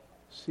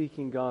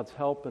Seeking God's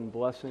help and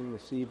blessing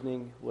this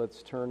evening,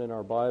 let's turn in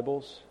our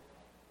Bibles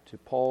to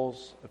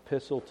Paul's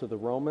epistle to the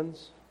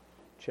Romans,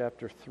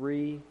 chapter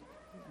 3,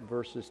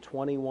 verses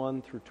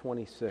 21 through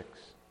 26.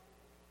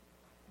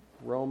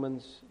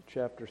 Romans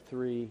chapter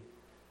 3,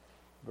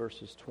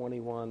 verses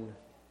 21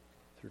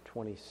 through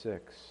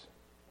 26.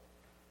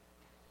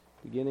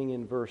 Beginning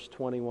in verse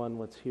 21,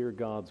 let's hear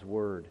God's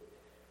word.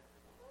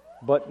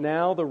 But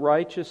now the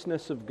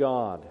righteousness of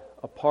God,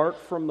 apart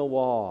from the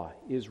law,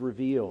 is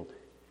revealed,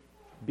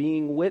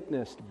 being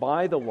witnessed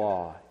by the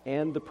law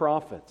and the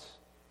prophets,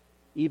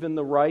 even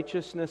the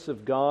righteousness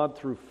of God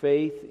through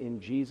faith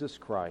in Jesus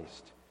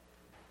Christ,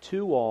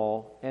 to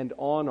all and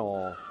on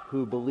all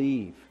who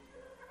believe.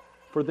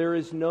 For there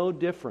is no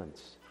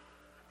difference,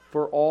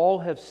 for all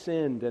have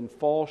sinned and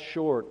fall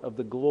short of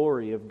the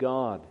glory of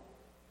God,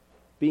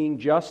 being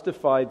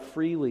justified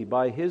freely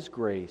by His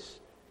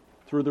grace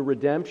through the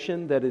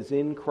redemption that is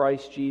in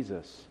Christ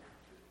Jesus,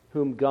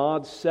 whom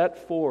God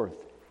set forth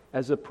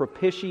as a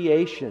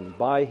propitiation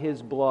by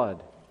His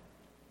blood,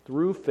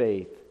 through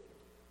faith,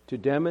 to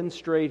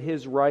demonstrate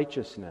His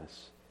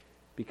righteousness,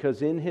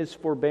 because in His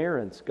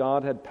forbearance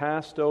God had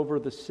passed over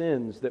the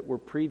sins that were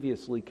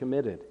previously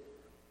committed,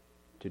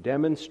 to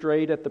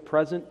demonstrate at the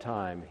present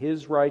time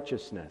His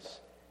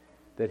righteousness,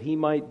 that He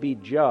might be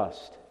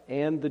just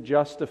and the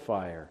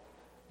justifier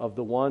of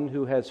the one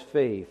who has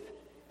faith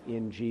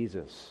in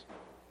Jesus.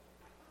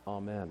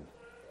 Amen.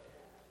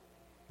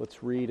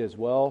 Let's read as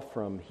well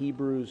from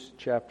Hebrews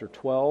chapter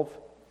 12,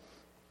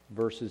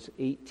 verses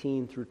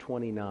 18 through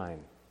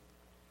 29.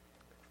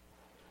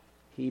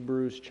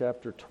 Hebrews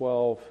chapter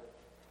 12,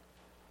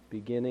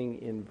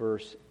 beginning in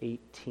verse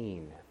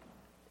 18.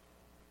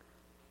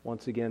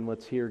 Once again,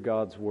 let's hear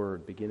God's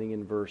word, beginning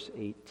in verse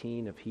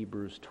 18 of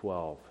Hebrews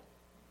 12.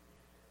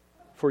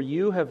 For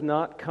you have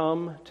not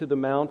come to the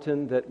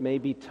mountain that may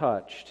be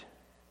touched,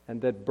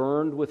 and that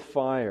burned with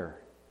fire,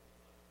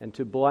 and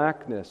to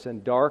blackness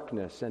and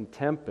darkness and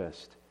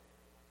tempest,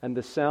 and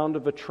the sound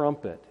of a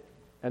trumpet,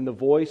 and the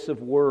voice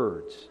of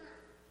words,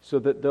 so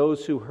that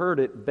those who heard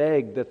it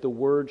begged that the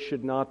word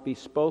should not be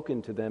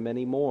spoken to them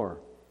any more.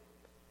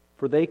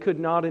 For they could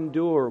not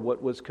endure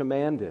what was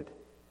commanded.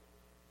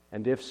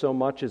 And if so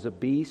much as a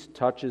beast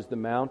touches the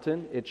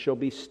mountain, it shall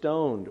be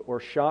stoned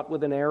or shot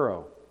with an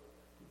arrow.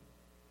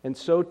 And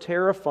so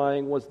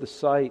terrifying was the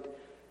sight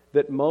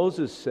that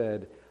Moses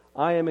said,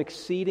 I am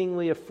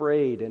exceedingly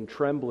afraid and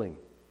trembling.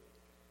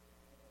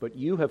 But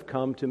you have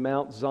come to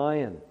Mount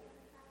Zion,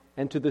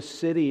 and to the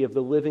city of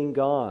the living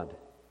God,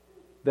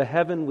 the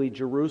heavenly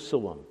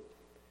Jerusalem,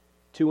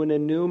 to an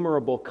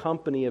innumerable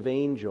company of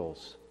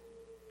angels,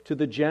 to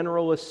the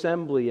general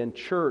assembly and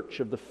church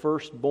of the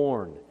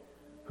firstborn,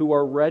 who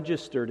are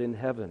registered in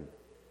heaven,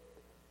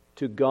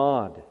 to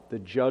God, the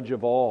judge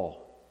of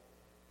all,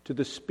 to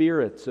the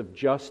spirits of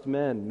just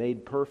men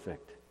made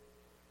perfect,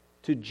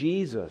 to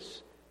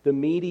Jesus, the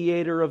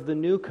mediator of the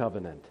new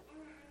covenant,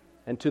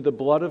 and to the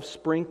blood of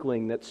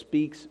sprinkling that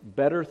speaks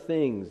better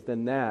things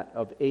than that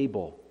of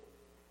Abel.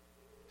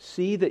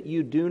 See that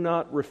you do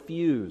not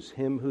refuse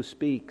him who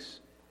speaks.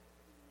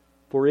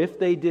 For if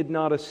they did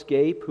not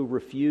escape who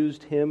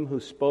refused him who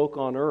spoke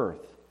on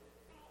earth,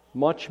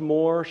 much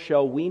more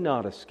shall we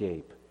not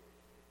escape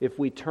if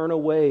we turn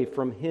away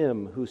from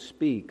him who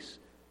speaks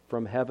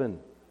from heaven,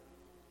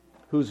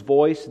 whose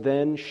voice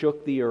then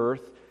shook the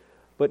earth,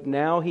 but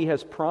now he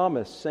has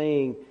promised,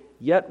 saying,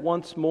 Yet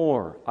once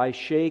more I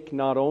shake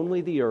not only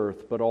the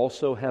earth, but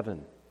also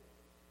heaven.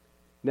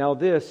 Now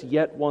this,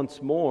 yet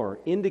once more,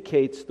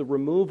 indicates the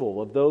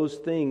removal of those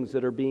things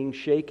that are being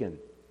shaken,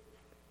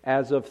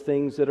 as of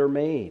things that are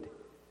made,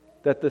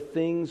 that the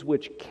things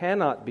which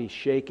cannot be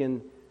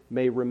shaken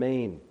may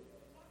remain.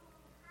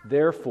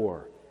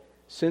 Therefore,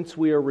 since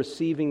we are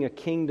receiving a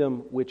kingdom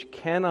which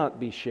cannot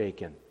be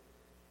shaken,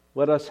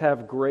 let us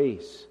have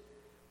grace,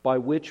 by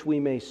which we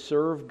may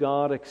serve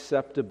God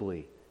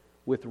acceptably,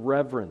 with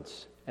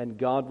reverence and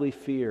godly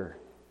fear,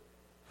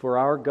 for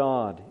our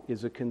God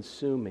is a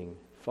consuming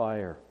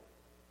fire.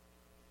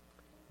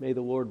 May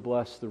the Lord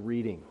bless the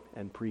reading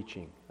and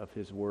preaching of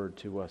His word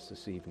to us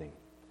this evening.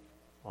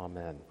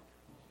 Amen.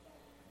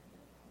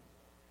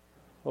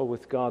 Oh,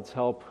 with God's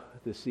help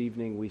this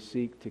evening, we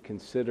seek to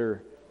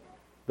consider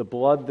the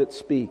blood that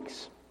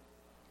speaks.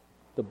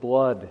 The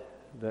blood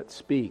that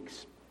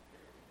speaks.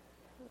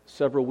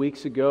 Several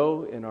weeks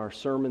ago, in our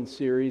sermon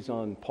series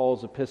on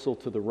Paul's epistle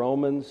to the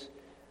Romans,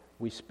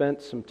 we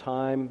spent some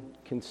time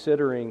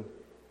considering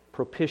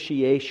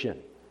propitiation,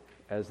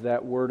 as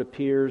that word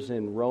appears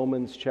in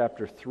Romans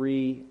chapter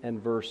 3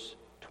 and verse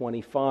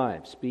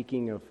 25,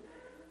 speaking of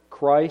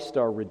Christ,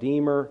 our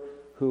Redeemer,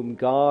 whom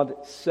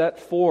God set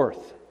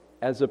forth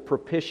as a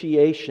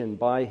propitiation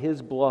by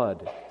His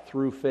blood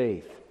through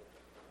faith.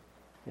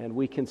 And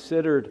we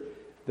considered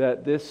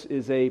that this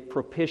is a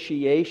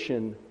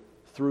propitiation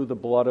through the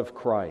blood of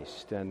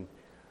Christ. And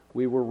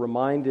we were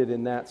reminded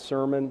in that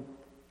sermon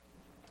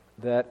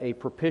that a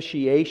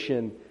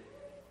propitiation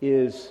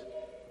is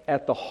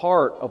at the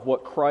heart of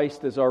what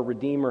Christ as our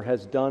Redeemer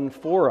has done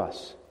for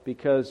us,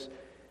 because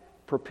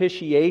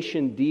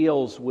propitiation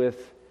deals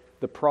with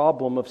the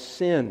problem of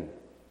sin,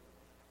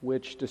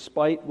 which,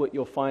 despite what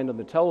you'll find on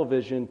the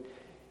television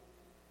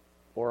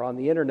or on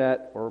the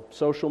internet or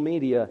social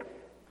media,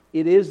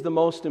 it is the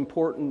most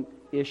important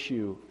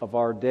issue of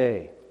our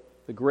day.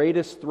 The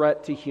greatest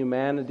threat to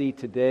humanity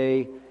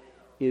today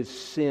is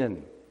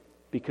sin,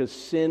 because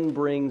sin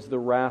brings the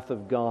wrath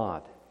of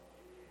God.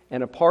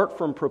 And apart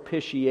from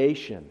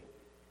propitiation,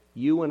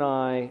 you and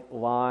I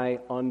lie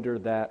under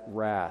that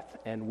wrath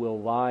and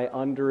will lie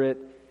under it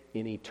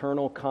in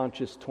eternal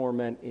conscious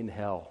torment in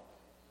hell.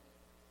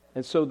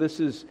 And so this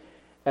is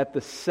at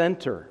the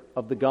center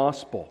of the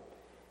gospel,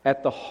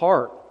 at the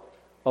heart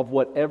of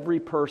what every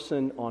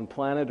person on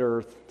planet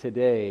Earth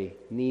today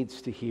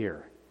needs to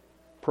hear.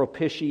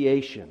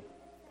 Propitiation.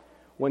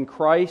 When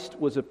Christ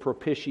was a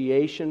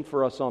propitiation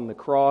for us on the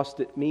cross,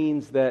 it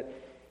means that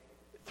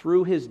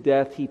through His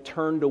death He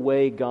turned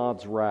away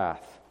God's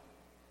wrath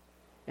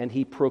and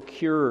He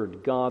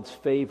procured God's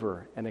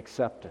favor and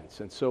acceptance.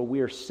 And so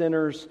we are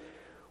sinners,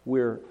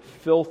 we're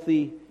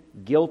filthy,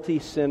 guilty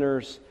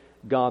sinners.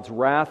 God's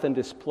wrath and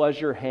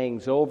displeasure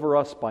hangs over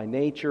us by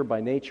nature.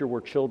 By nature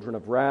we're children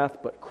of wrath.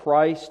 But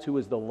Christ, who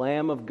is the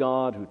Lamb of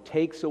God, who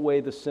takes away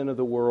the sin of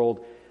the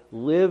world,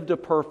 lived a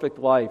perfect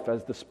life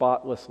as the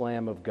spotless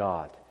Lamb of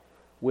God,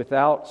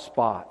 without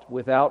spot,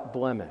 without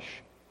blemish.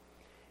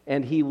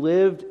 And He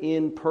lived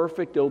in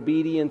perfect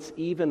obedience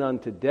even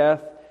unto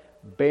death,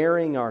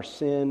 bearing our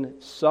sin,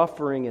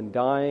 suffering and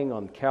dying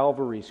on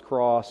Calvary's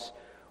cross,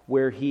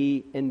 where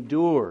He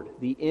endured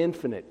the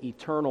infinite,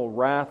 eternal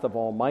wrath of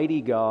Almighty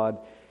God.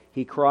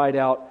 He cried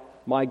out,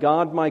 my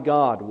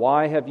God,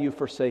 why have you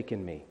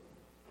forsaken me?"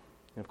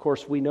 And of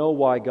course, we know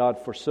why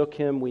God forsook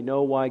Him. We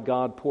know why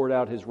God poured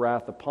out His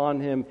wrath upon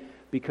Him,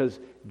 because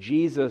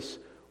Jesus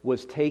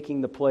was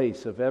taking the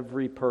place of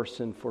every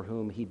person for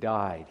whom He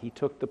died. He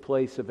took the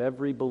place of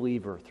every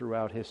believer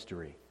throughout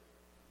history,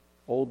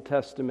 Old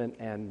Testament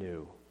and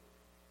New.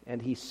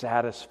 And He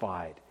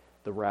satisfied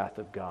the wrath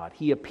of God.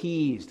 He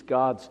appeased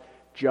God's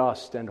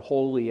just and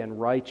holy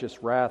and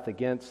righteous wrath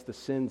against the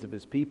sins of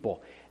His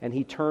people. And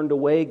He turned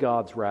away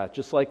God's wrath,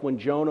 just like when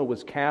Jonah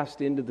was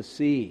cast into the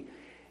sea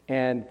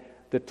and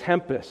the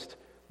tempest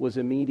was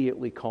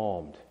immediately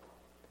calmed.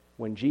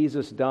 When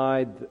Jesus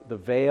died, the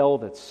veil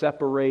that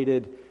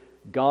separated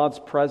God's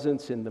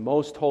presence in the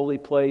most holy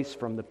place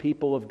from the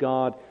people of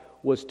God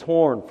was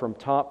torn from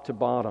top to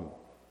bottom.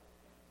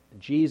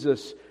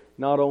 Jesus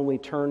not only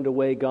turned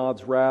away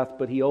God's wrath,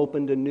 but He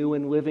opened a new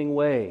and living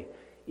way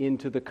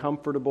into the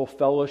comfortable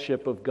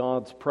fellowship of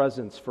God's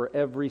presence for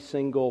every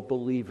single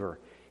believer.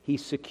 He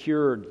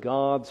secured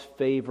God's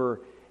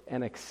favor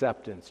and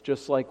acceptance.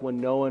 Just like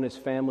when Noah and his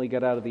family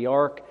got out of the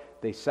ark,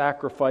 they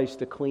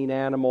sacrificed a clean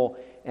animal,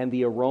 and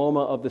the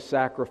aroma of the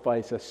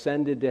sacrifice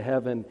ascended to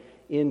heaven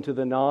into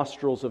the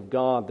nostrils of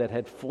God that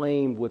had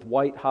flamed with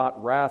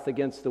white-hot wrath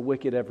against the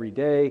wicked every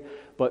day.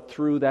 But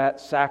through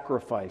that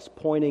sacrifice,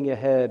 pointing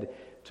ahead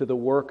to the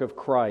work of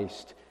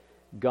Christ,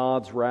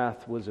 God's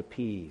wrath was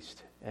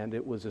appeased, and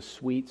it was a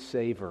sweet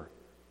savor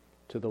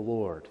to the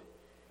Lord.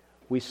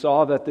 We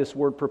saw that this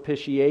word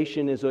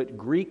propitiation is a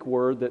Greek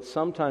word that's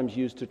sometimes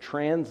used to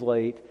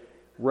translate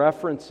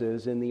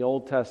references in the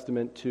Old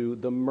Testament to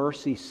the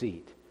mercy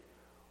seat,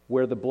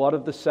 where the blood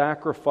of the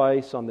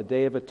sacrifice on the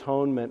Day of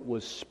Atonement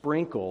was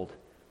sprinkled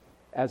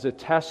as a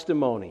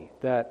testimony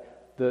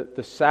that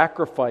the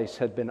sacrifice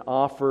had been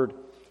offered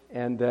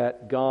and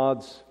that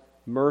God's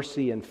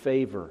mercy and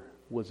favor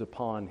was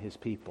upon His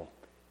people.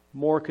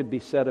 More could be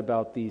said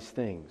about these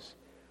things,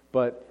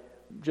 but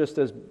just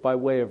as by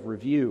way of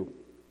review,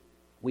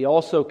 we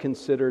also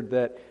considered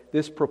that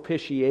this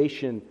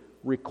propitiation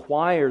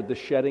required the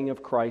shedding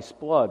of Christ's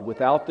blood.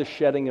 Without the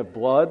shedding of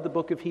blood, the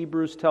book of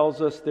Hebrews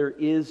tells us, there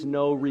is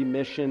no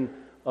remission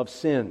of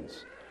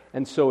sins.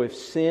 And so if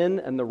sin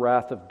and the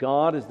wrath of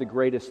God is the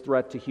greatest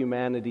threat to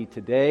humanity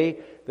today,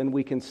 then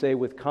we can say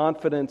with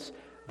confidence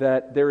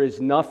that there is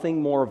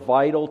nothing more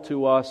vital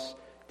to us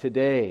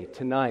today,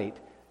 tonight,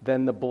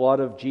 than the blood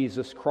of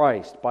Jesus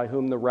Christ, by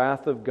whom the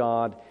wrath of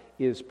God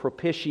is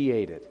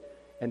propitiated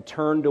and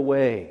turned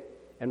away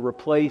and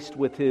replaced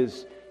with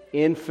His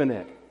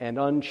infinite and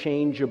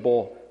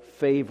unchangeable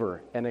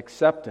favor and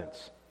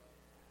acceptance.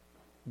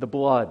 The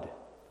blood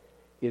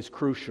is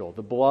crucial.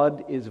 The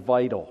blood is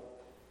vital.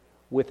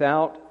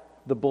 Without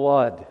the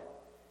blood,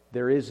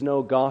 there is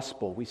no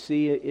gospel. We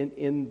see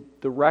in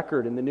the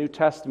record in the New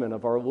Testament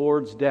of our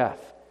Lord's death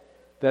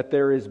that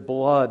there is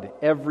blood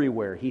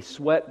everywhere. He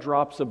sweat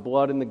drops of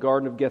blood in the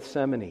Garden of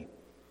Gethsemane.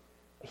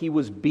 He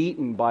was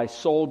beaten by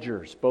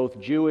soldiers,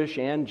 both Jewish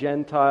and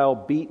Gentile,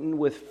 beaten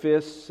with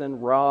fists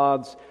and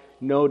rods,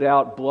 no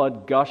doubt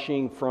blood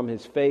gushing from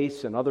His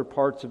face and other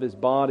parts of His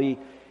body.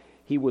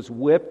 He was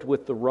whipped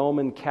with the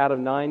Roman cat of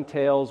nine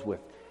tails, with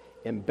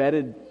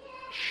embedded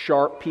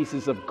sharp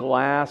pieces of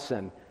glass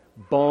and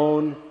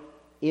bone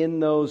in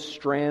those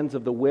strands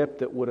of the whip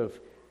that would have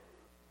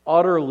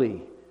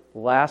utterly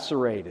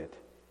lacerated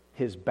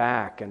His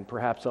back and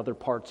perhaps other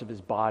parts of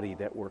His body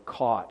that were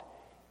caught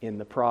in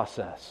the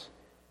process.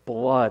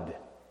 Blood,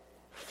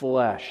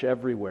 flesh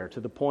everywhere,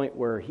 to the point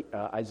where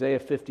Isaiah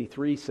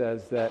 53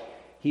 says that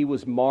He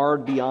was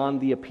marred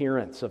beyond the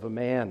appearance of a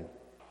man.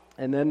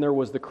 And then there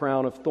was the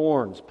crown of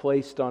thorns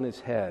placed on his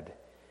head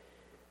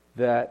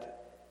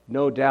that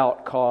no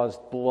doubt caused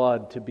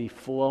blood to be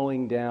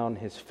flowing down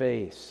his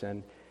face.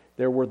 And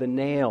there were the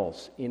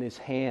nails in his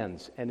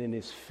hands and in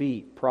his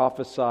feet,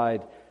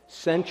 prophesied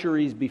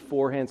centuries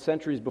beforehand,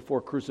 centuries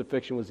before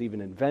crucifixion was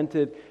even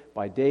invented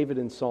by David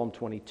in Psalm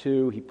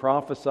 22. He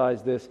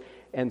prophesies this,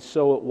 and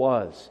so it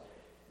was.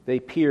 They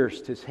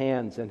pierced his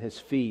hands and his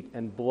feet,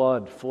 and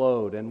blood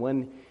flowed. And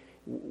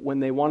when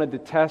they wanted to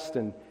test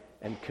and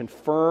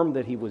confirm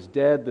that he was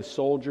dead, the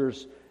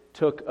soldiers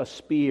took a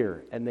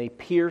spear, and they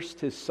pierced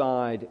his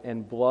side,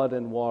 and blood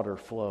and water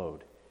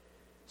flowed.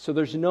 So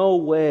there's no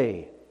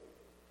way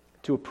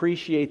to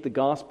appreciate the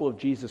gospel of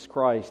Jesus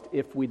Christ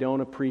if we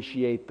don't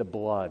appreciate the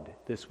blood.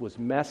 This was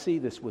messy,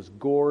 this was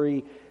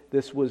gory,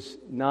 this was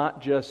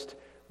not just,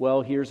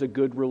 well, here's a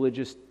good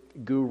religious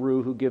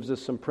guru who gives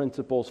us some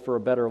principles for a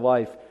better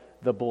life.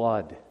 The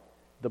blood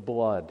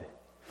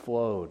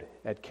flowed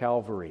at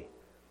Calvary.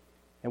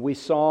 And we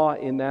saw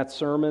in that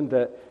sermon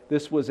that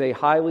this was a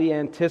highly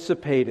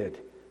anticipated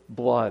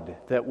blood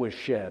that was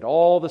shed.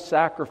 All the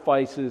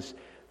sacrifices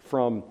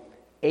from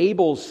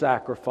Abel's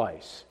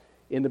sacrifice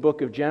in the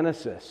book of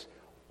Genesis,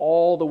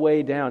 all the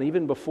way down,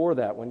 even before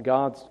that, when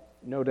God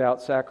no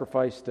doubt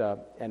sacrificed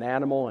an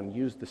animal and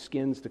used the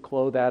skins to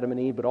clothe Adam and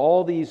Eve, but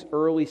all these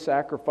early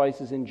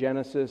sacrifices in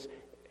Genesis,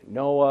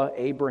 Noah,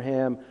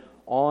 Abraham,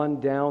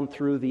 on down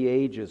through the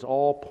ages,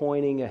 all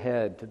pointing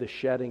ahead to the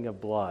shedding of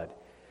blood.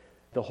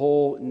 The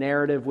whole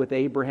narrative with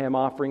Abraham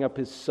offering up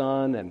his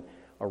son and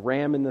a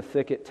ram in the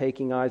thicket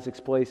taking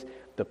Isaac's place,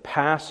 the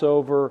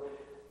Passover,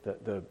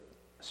 the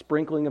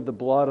sprinkling of the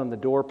blood on the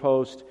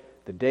doorpost,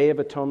 the Day of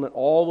Atonement,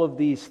 all of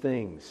these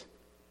things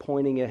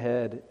pointing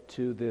ahead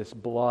to this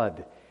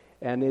blood.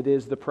 And it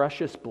is the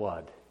precious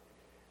blood.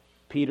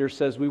 Peter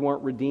says we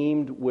weren't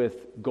redeemed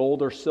with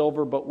gold or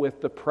silver, but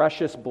with the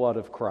precious blood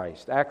of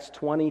Christ. Acts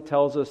 20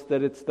 tells us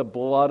that it's the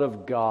blood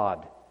of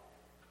God.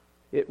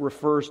 It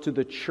refers to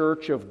the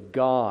church of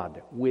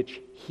God,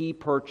 which He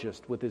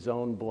purchased with His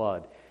own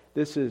blood.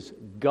 This is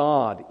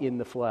God in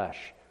the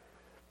flesh.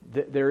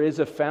 There is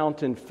a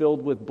fountain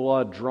filled with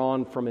blood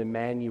drawn from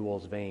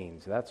Emmanuel's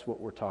veins. That's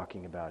what we're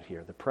talking about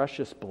here. The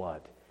precious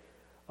blood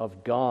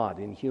of God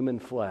in human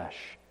flesh.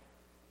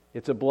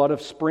 It's a blood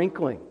of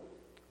sprinkling,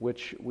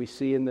 which we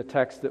see in the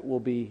text that we'll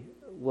be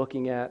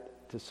looking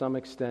at to some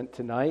extent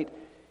tonight.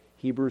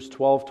 Hebrews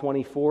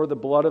 12:24, the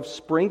blood of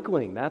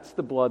sprinkling. That's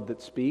the blood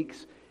that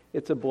speaks.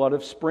 It's a blood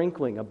of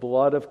sprinkling, a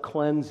blood of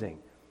cleansing,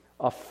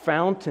 a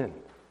fountain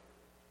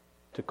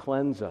to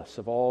cleanse us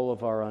of all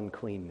of our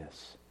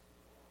uncleanness.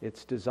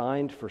 It's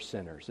designed for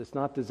sinners. It's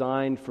not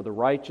designed for the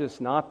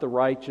righteous, not the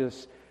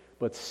righteous,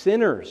 but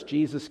sinners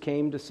Jesus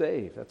came to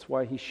save. That's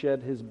why He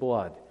shed His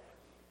blood.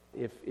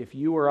 If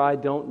you or I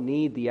don't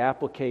need the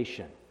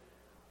application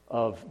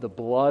of the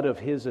blood of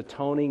His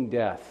atoning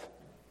death,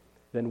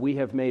 then we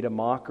have made a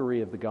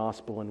mockery of the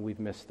gospel and we've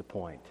missed the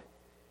point.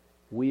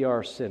 We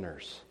are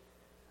sinners.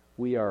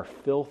 We are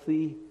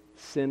filthy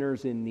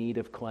sinners in need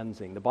of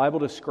cleansing. The Bible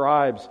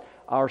describes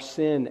our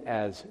sin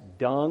as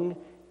dung,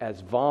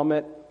 as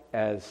vomit,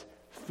 as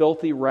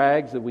filthy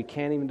rags that we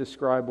can't even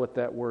describe what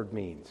that word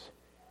means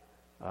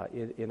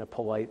in a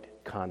polite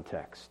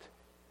context.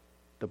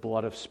 The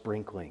blood of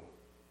sprinkling.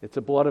 It's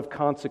a blood of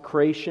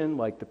consecration,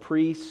 like the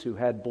priests who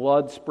had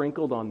blood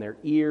sprinkled on their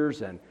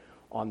ears and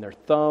on their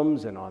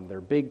thumbs and on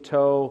their big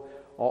toe,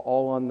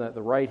 all on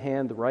the right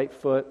hand, the right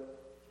foot,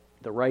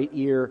 the right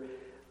ear.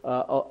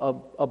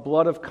 A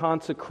blood of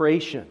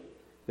consecration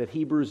that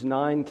Hebrews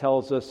 9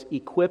 tells us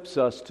equips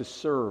us to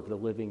serve the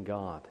living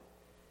God.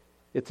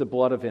 It's a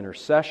blood of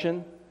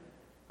intercession.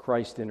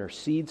 Christ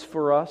intercedes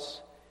for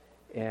us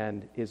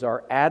and is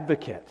our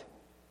advocate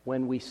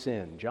when we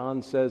sin.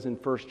 John says in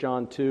 1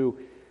 John 2,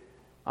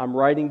 I'm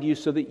writing to you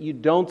so that you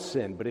don't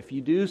sin, but if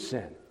you do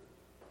sin,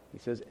 he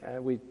says,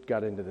 we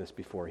got into this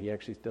before, he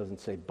actually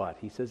doesn't say but,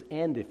 he says,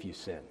 and if you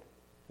sin.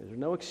 There's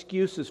no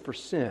excuses for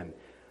sin.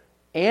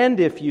 And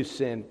if you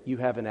sin, you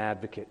have an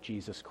advocate,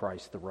 Jesus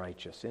Christ the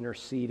righteous,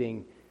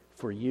 interceding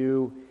for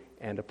you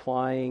and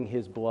applying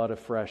His blood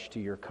afresh to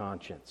your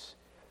conscience.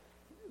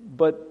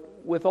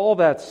 But with all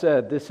that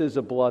said, this is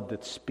a blood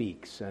that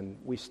speaks, and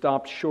we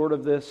stopped short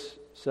of this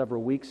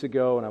several weeks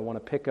ago, and I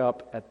want to pick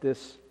up at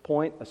this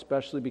point,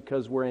 especially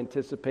because we're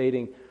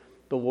anticipating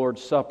the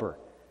Lord's Supper,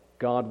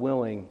 God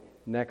willing,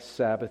 next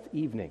Sabbath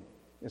evening.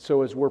 And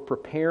so as we're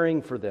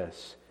preparing for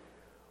this,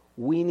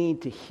 we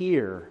need to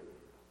hear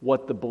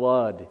what the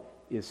blood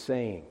is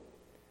saying.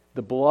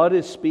 The blood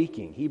is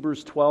speaking.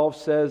 Hebrews 12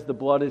 says the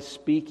blood is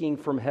speaking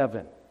from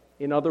heaven.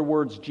 In other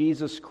words,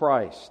 Jesus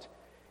Christ,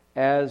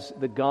 as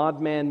the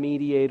God-man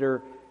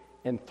mediator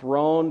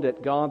enthroned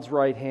at God's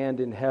right hand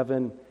in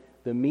heaven,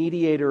 the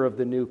mediator of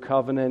the new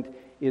covenant,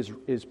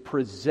 is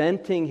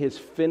presenting His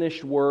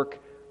finished work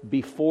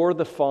before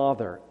the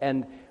Father.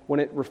 And when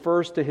it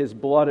refers to his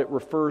blood, it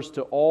refers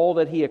to all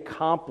that he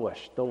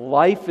accomplished. The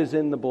life is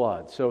in the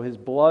blood. So his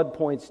blood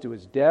points to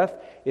his death.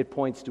 It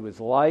points to his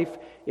life.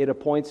 It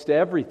points to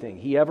everything.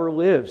 He ever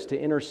lives to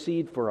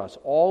intercede for us.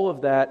 All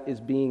of that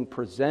is being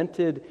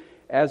presented,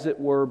 as it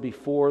were,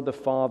 before the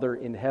Father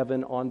in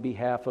heaven on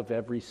behalf of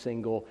every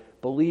single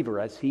believer,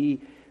 as he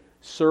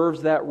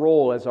serves that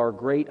role as our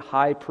great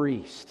high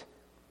priest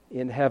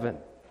in heaven.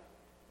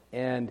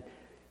 And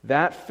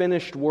that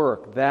finished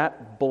work,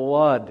 that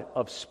blood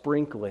of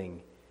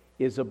sprinkling,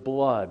 is a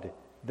blood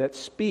that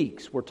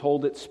speaks. We're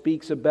told it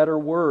speaks a better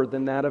word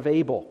than that of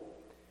Abel.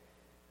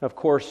 Of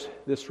course,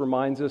 this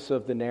reminds us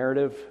of the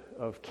narrative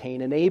of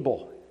Cain and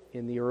Abel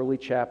in the early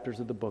chapters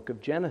of the book of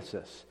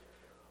Genesis,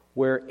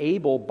 where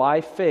Abel,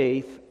 by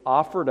faith,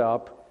 offered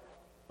up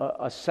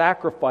a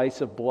sacrifice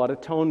of blood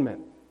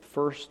atonement,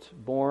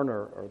 firstborn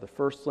or the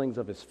firstlings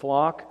of his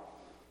flock,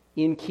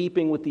 in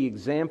keeping with the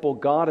example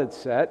God had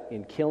set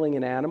in killing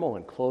an animal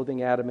and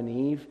clothing Adam and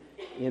Eve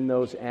in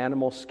those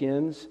animal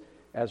skins,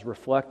 as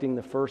reflecting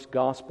the first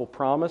gospel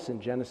promise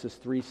in Genesis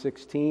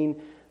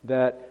 3:16,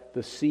 that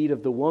the seed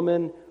of the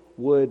woman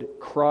would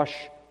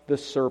crush the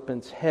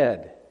serpent's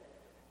head.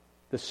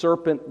 The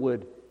serpent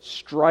would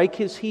strike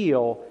his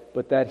heel,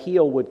 but that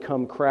heel would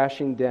come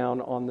crashing down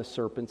on the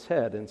serpent's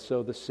head, and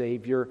so the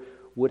Savior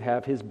would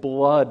have his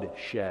blood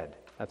shed.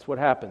 That's what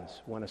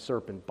happens when a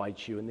serpent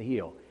bites you in the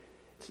heel.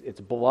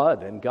 It's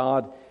blood, and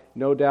God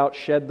no doubt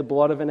shed the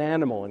blood of an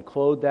animal and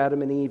clothed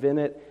Adam and Eve in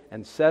it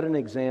and set an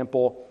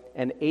example,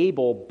 and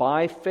Abel,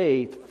 by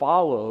faith,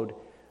 followed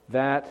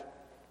that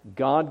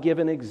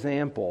God-given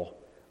example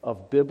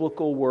of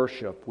biblical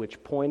worship,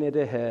 which pointed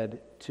ahead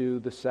to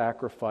the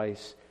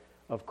sacrifice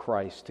of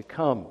Christ to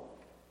come.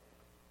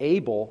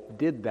 Abel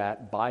did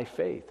that by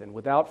faith, and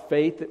without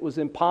faith it was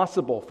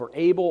impossible for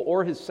Abel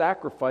or his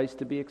sacrifice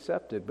to be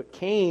accepted. But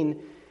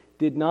Cain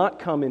did not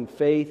come in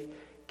faith.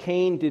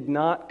 Cain did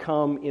not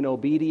come in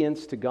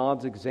obedience to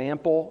God's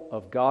example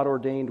of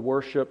God-ordained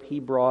worship. He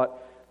brought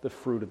the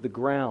fruit of the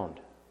ground.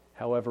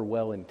 However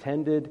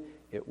well-intended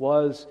it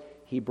was,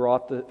 he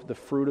brought the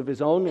fruit of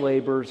his own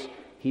labors.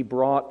 He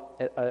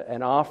brought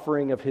an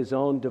offering of his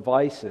own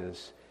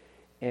devices,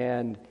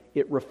 and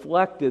it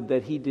reflected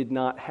that he did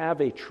not have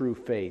a true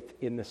faith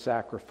in the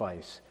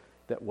sacrifice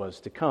that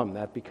was to come.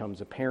 That becomes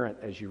apparent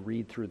as you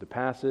read through the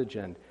passage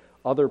and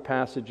other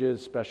passages,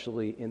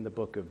 especially in the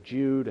book of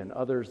Jude and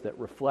others that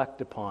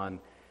reflect upon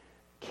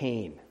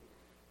Cain,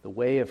 the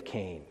way of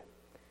Cain.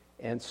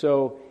 And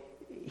so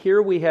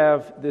here we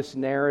have this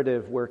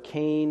narrative where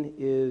Cain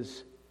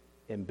is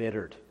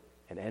embittered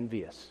and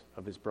envious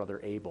of his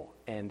brother Abel,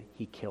 and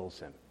he kills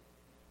him.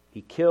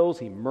 He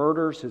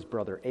murders his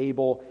brother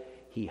Abel.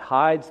 He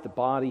hides the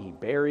body, he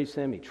buries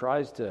him, he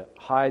tries to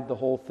hide the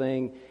whole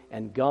thing,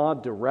 and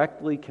God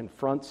directly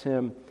confronts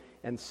him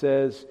and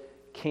says,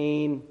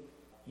 Cain,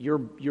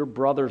 your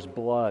brother's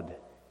blood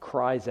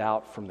cries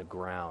out from the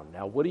ground.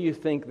 Now, what do you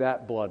think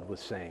that blood was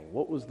saying?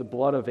 What was the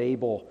blood of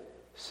Abel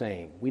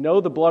saying? We know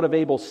the blood of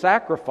Abel's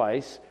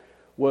sacrifice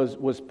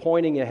was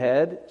pointing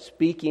ahead,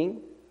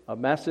 speaking a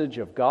message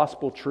of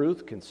gospel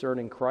truth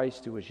concerning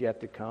Christ who was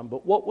yet to come.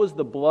 But what was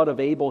the blood of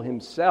Abel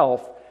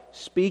himself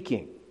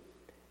speaking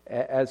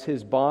as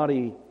his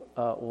body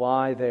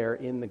lie there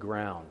in the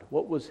ground?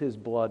 What was his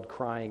blood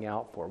crying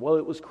out for? Well,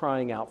 it was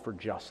crying out for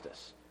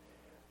justice.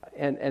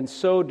 And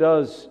so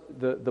does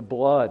the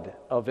blood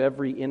of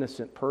every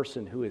innocent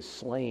person who is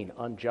slain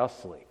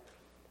unjustly.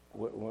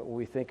 When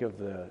we think of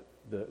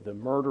the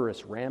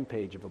murderous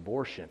rampage of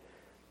abortion,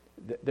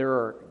 there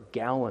are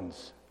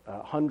gallons,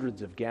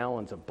 hundreds of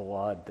gallons of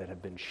blood that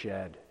have been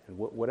shed. And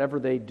whatever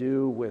they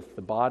do with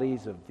the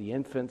bodies of the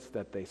infants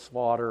that they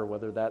slaughter,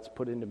 whether that's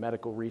put into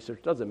medical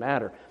research, doesn't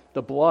matter.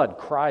 The blood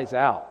cries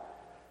out.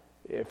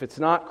 If it's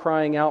not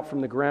crying out from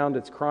the ground,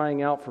 it's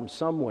crying out from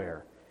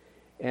somewhere.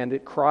 And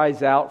it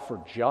cries out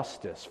for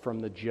justice from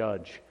the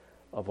judge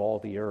of all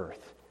the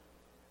earth.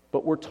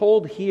 But we're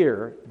told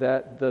here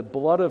that the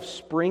blood of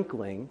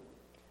sprinkling,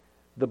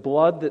 the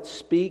blood that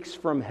speaks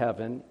from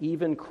heaven,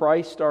 even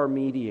Christ our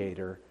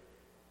mediator,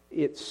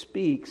 it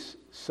speaks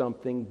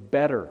something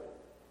better.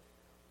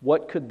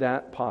 What could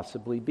that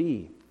possibly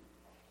be?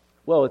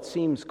 Well, it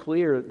seems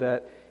clear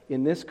that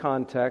in this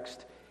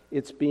context,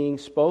 it's being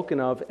spoken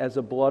of as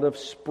a blood of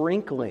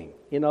sprinkling.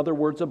 In other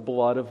words, a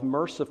blood of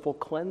merciful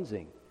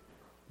cleansing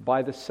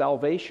by the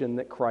salvation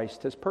that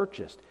Christ has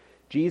purchased.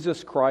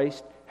 Jesus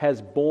Christ has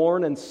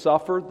borne and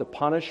suffered the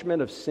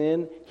punishment of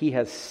sin. He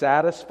has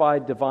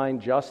satisfied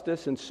divine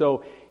justice. And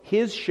so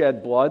his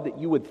shed blood that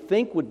you would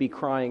think would be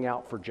crying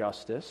out for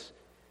justice,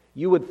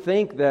 you would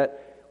think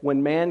that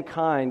when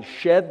mankind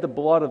shed the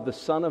blood of the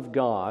Son of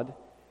God,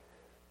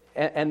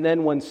 and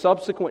then when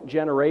subsequent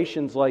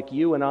generations like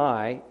you and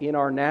I, in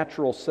our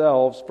natural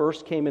selves,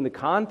 first came into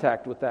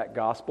contact with that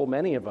gospel,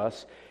 many of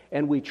us,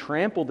 and we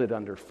trampled it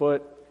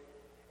underfoot,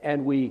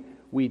 and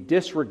we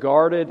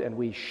disregarded and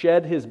we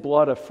shed his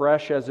blood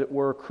afresh, as it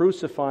were,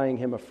 crucifying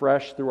him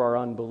afresh through our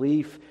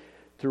unbelief,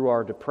 through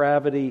our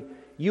depravity,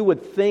 you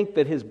would think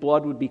that his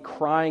blood would be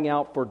crying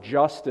out for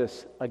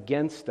justice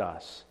against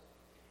us.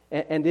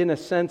 And in a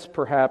sense,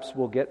 perhaps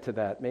we'll get to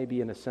that. Maybe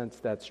in a sense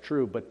that's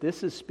true. But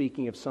this is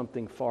speaking of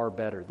something far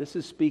better. This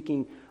is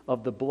speaking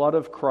of the blood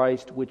of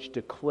Christ, which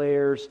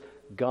declares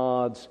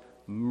God's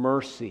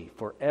mercy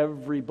for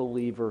every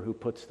believer who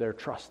puts their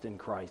trust in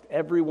Christ.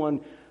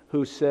 Everyone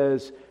who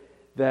says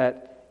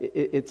that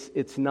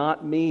it's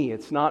not me,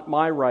 it's not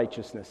my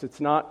righteousness,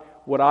 it's not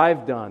what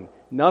I've done.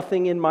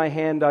 Nothing in my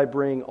hand I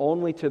bring,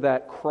 only to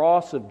that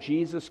cross of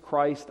Jesus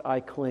Christ I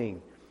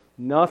cling.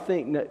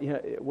 Nothing,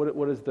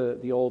 what does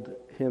the old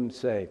hymn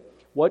say?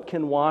 What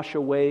can wash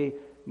away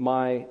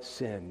my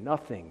sin?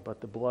 Nothing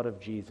but the blood of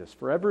Jesus.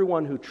 For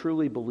everyone who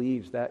truly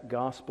believes that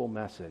gospel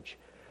message,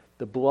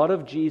 the blood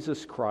of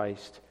Jesus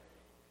Christ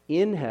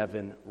in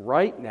heaven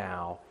right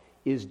now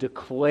is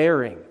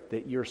declaring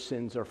that your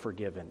sins are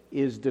forgiven,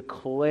 is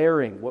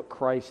declaring what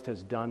Christ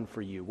has done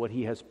for you, what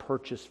He has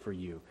purchased for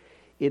you.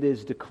 It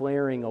is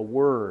declaring a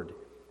word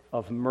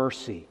of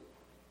mercy.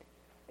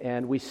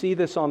 And we see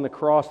this on the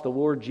cross. The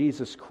Lord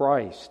Jesus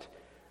Christ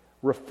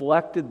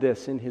reflected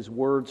this in His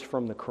words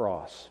from the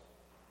cross.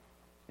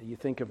 And you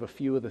think of a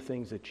few of the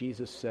things that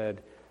Jesus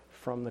said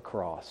from the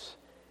cross.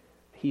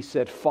 He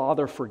said,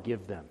 "Father,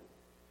 forgive them."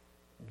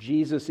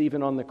 Jesus,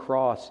 even on the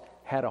cross,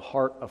 had a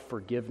heart of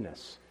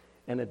forgiveness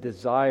and a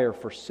desire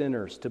for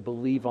sinners to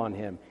believe on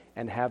Him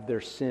and have their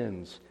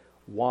sins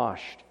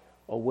washed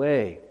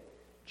away.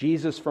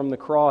 Jesus from the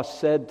cross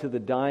said to the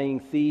dying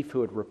thief who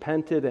had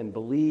repented and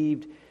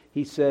believed,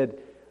 He said,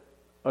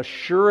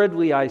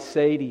 "Assuredly I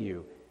say to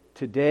you,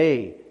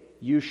 today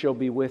you shall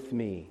be with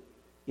me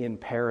in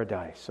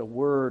paradise." A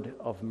word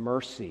of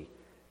mercy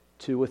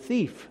to a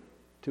thief,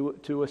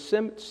 to a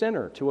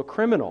sinner, to a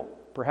criminal,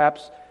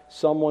 perhaps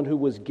someone who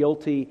was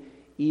guilty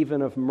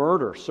even of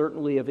murder,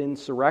 certainly of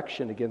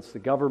insurrection against the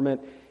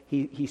government.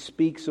 He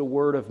speaks a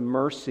word of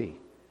mercy.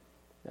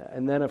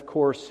 And then, of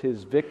course,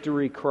 His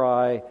victory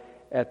cry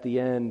at the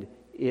end,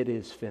 "It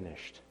is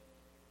finished."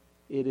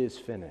 It is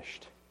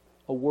finished.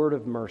 A word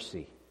of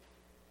mercy.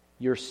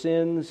 Your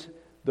sins,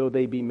 though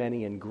they be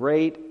many and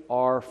great,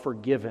 are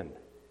forgiven.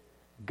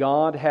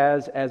 God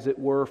has, as it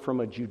were, from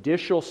a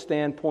judicial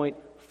standpoint,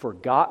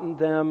 forgotten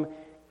them,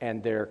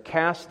 and they're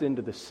cast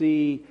into the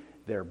sea.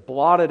 They're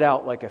blotted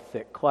out like a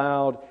thick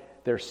cloud.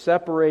 They're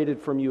separated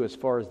from you as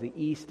far as the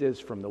east is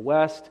from the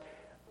west.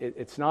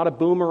 It's not a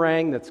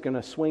boomerang that's going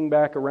to swing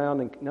back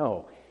around.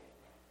 No,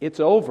 it's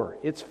over.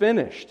 It's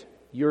finished.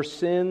 Your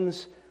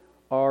sins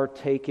are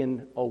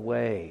taken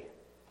away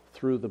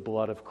through the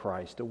blood of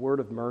Christ. A word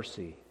of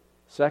mercy.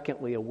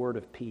 Secondly, a word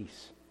of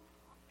peace.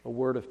 A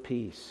word of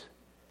peace.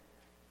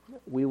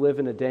 We live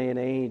in a day and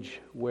age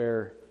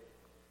where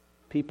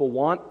people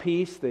want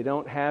peace, they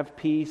don't have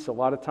peace. A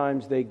lot of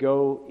times they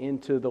go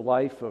into the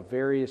life of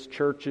various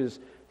churches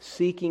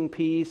seeking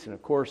peace, and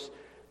of course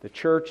the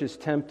church is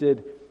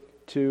tempted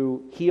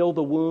to heal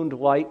the wound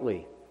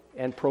lightly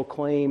and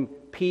proclaim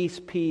peace,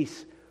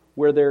 peace,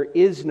 where there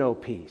is no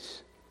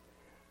peace.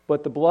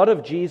 But the blood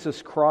of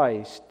Jesus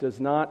Christ does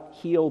not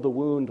heal the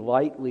wound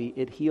lightly,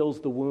 it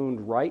heals the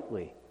wound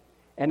rightly.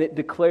 And it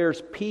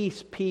declares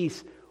peace,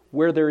 peace,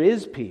 where there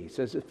is peace.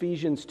 As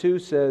Ephesians 2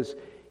 says,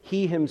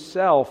 He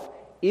Himself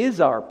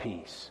is our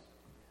peace.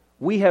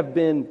 We have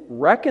been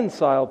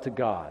reconciled to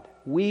God.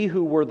 We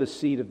who were the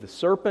seed of the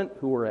serpent,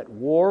 who were at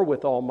war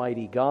with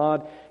Almighty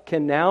God,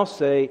 can now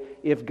say,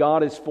 if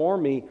God is for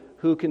me,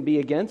 who can be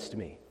against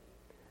me?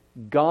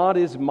 God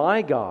is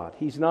my God.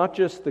 He's not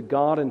just the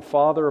God and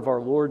Father of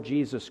our Lord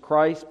Jesus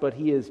Christ, but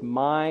He is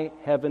my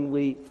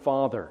heavenly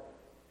Father.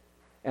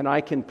 And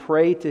I can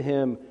pray to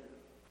Him,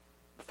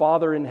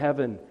 "Father in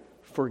heaven,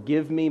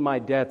 forgive me my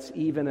debts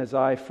even as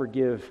I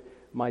forgive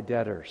my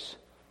debtors."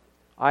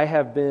 I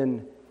have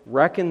been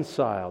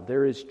reconciled.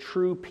 There is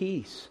true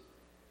peace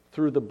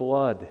through the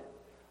blood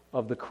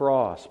of the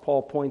cross.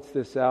 Paul points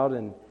this out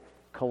in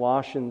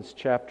Colossians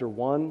chapter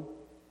 1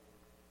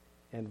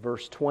 and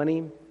verse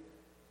 20.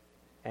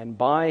 And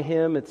by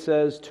Him, it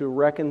says, to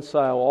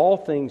reconcile all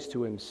things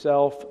to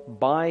Himself,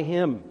 by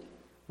Him,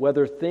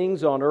 whether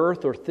things on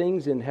earth or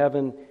things in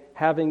heaven,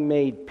 having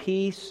made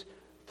peace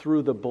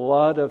through the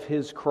blood of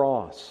His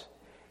cross.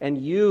 And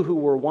you who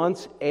were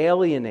once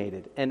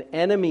alienated and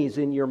enemies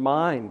in your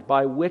mind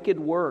by wicked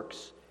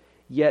works,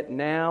 yet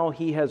now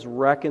He has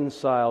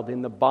reconciled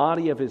in the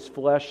body of His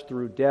flesh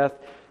through death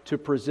to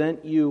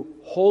present you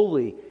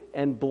holy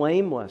and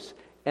blameless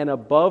and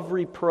above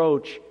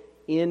reproach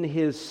in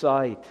His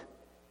sight.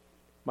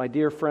 My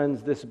dear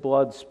friends, this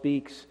blood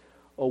speaks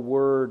a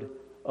word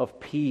of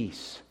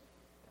peace.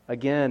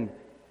 Again,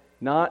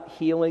 not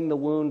healing the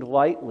wound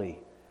lightly,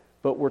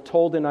 but we're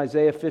told in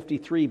Isaiah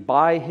 53,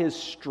 by His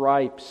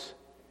stripes,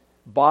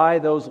 by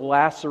those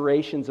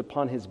lacerations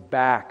upon His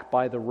back,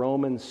 by the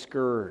Roman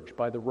scourge,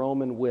 by the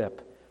Roman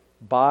whip,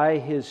 by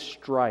His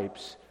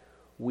stripes,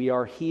 we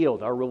are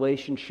healed. Our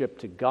relationship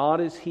to God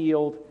is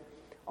healed.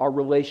 Our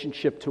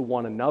relationship to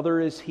one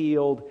another is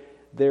healed.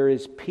 There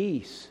is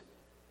peace.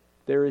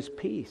 There is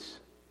peace.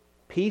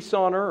 Peace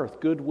on earth,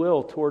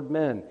 goodwill toward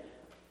men.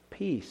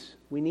 peace.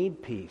 We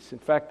need peace. In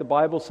fact, the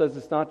Bible says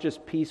it's not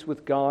just peace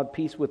with God,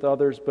 peace with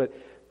others, but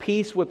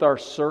peace with our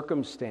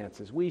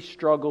circumstances. We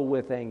struggle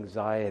with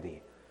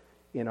anxiety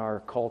in our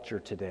culture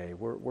today.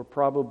 We're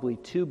probably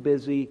too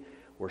busy.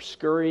 We're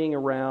scurrying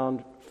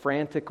around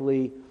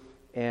frantically,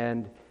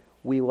 and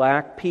we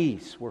lack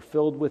peace. We're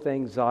filled with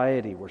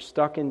anxiety. We're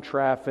stuck in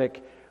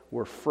traffic.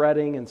 We're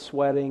fretting and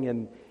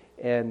sweating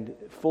and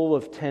full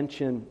of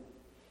tension,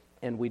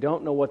 and we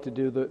don't know what to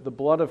do. The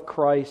blood of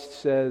Christ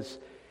says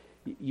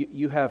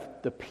you have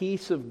the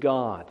peace of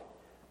God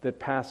that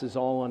passes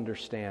all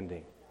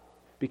understanding,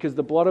 because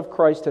the blood of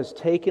Christ has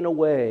taken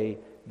away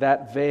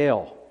that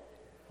veil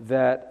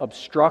that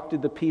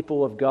obstructed the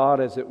people of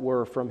God, as it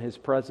were, from His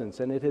presence.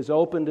 And it has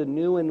opened a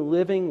new and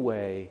living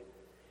way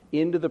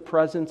into the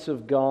presence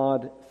of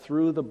God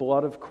through the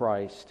blood of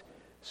Christ,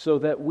 so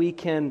that we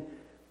can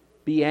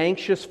be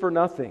anxious for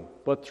nothing,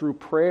 but through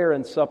prayer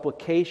and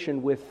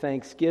supplication with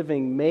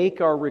thanksgiving, make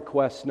our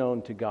requests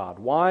known to God.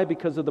 Why?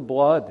 Because of the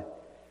blood.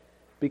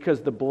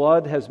 Because the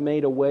blood has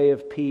made a way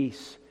of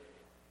peace,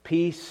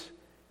 peace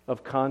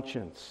of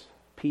conscience,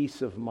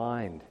 peace of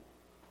mind.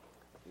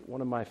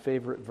 One of my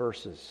favorite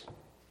verses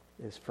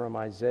is from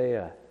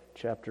Isaiah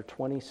chapter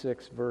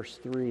 26, verse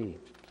 3.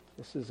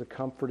 This is a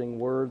comforting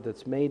word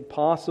that's made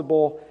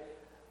possible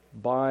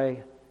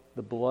by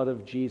the blood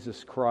of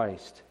Jesus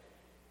Christ.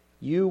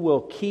 You will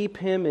keep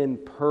him in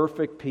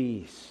perfect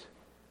peace,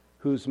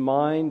 whose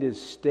mind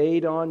is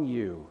stayed on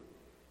you,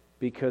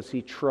 because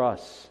he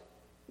trusts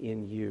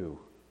in you.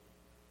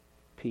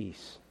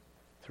 Peace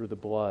through the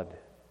blood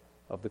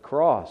of the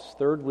cross.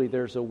 Thirdly,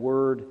 there's a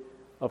word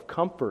of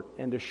comfort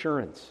and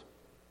assurance.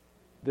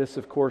 This,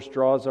 of course,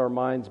 draws our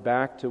minds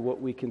back to what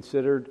we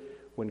considered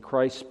when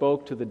Christ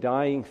spoke to the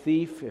dying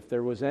thief. If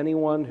there was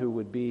anyone who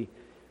would be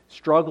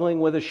struggling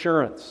with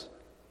assurance,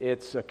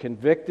 it's a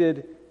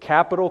convicted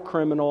capital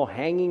criminal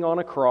hanging on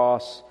a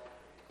cross,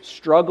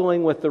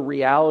 struggling with the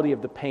reality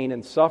of the pain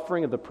and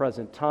suffering of the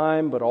present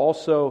time, but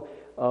also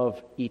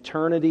of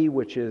eternity,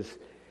 which is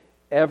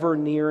ever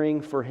nearing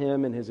for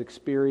him in his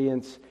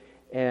experience.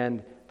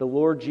 And the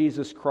Lord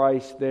Jesus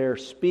Christ there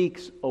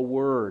speaks a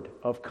word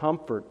of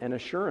comfort and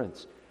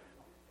assurance.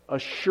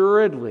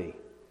 Assuredly,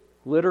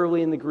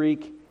 literally in the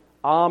Greek,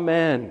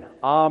 Amen,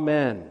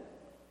 Amen.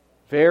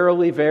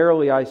 Verily,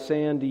 verily, I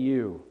say unto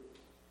you,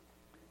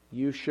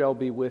 you shall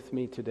be with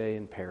me today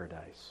in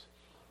paradise.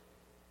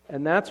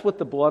 And that's what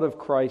the blood of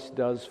Christ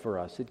does for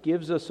us. It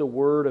gives us a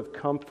word of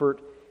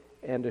comfort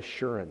and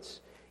assurance.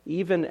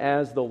 Even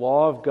as the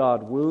law of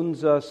God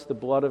wounds us, the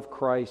blood of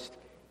Christ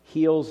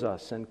heals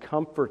us and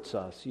comforts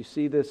us. You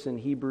see this in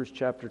Hebrews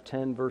chapter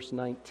 10, verse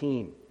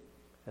 19,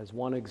 as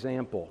one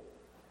example.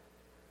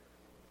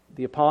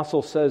 The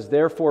apostle says,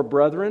 therefore,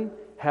 brethren,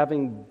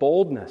 having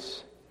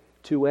boldness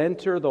to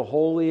enter the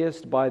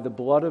holiest by the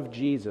blood of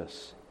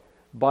Jesus,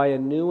 by a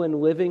new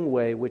and living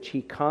way which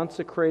he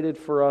consecrated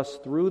for us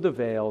through the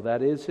veil,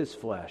 that is his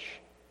flesh,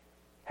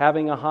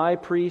 having a high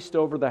priest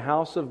over the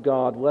house of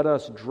God, let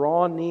us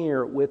draw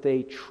near with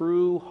a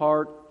true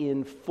heart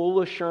in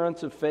full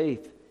assurance of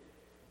faith,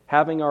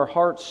 having our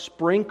hearts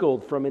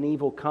sprinkled from an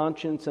evil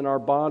conscience and our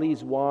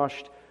bodies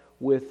washed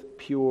with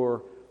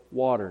pure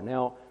water.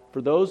 Now,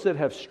 for those that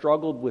have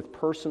struggled with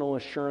personal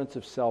assurance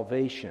of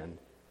salvation,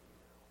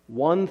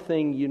 one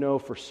thing you know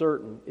for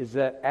certain is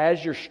that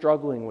as you're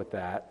struggling with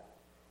that,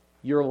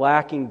 you're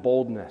lacking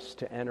boldness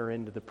to enter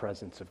into the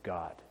presence of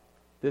God.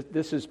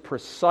 This is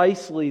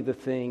precisely the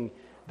thing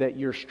that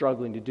you're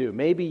struggling to do.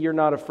 Maybe you're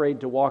not afraid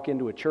to walk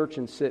into a church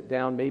and sit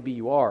down. Maybe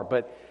you are.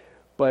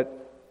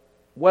 But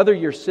whether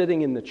you're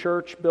sitting in the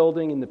church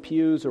building, in the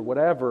pews, or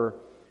whatever,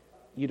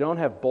 you don't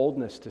have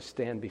boldness to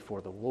stand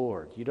before the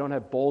Lord. You don't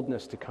have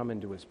boldness to come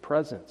into His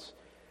presence,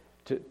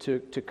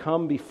 to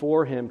come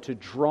before Him, to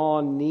draw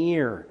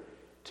near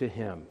to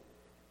Him.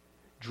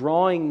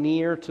 Drawing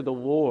near to the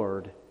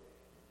Lord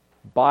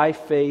by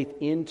faith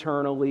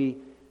internally,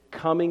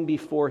 coming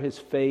before His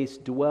face,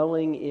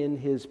 dwelling in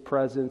His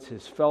presence,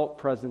 His felt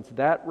presence,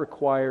 that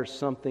requires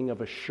something of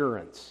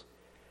assurance.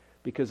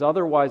 Because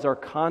otherwise our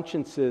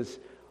consciences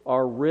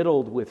are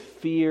riddled with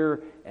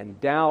fear and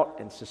doubt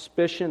and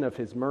suspicion of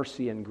His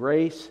mercy and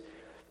grace.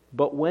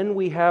 But when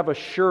we have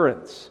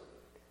assurance,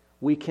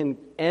 we can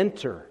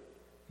enter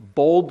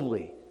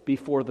boldly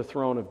before the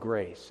throne of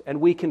grace. And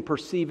we can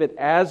perceive it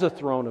as a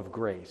throne of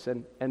grace.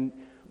 And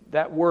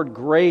that word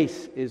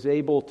grace is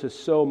able to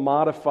so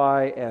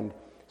modify and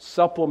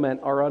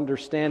supplement our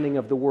understanding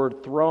of the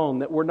word throne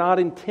that we're not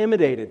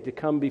intimidated to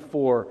come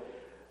before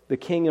the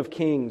King of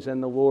Kings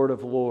and the Lord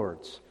of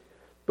Lords.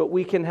 But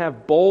we can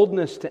have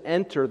boldness to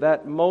enter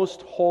that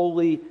most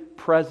holy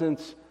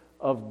presence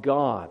of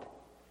God.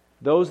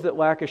 Those that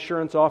lack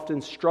assurance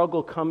often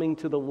struggle coming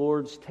to the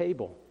Lord's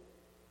table.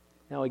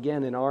 Now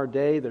again, in our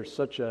day, there's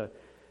such a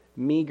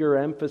meager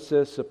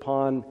emphasis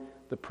upon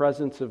the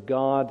presence of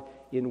God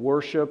in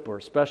worship, or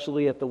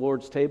especially at the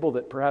Lord's table,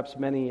 that perhaps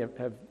many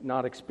have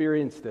not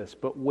experienced this.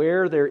 But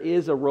where there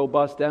is a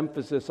robust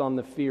emphasis on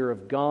the fear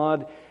of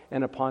God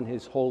and upon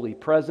His holy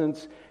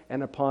presence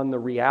and upon the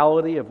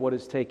reality of what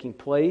is taking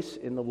place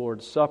in the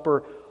Lord's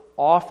Supper,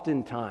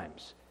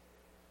 Oftentimes,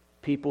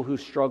 people who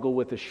struggle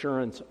with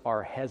assurance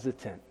are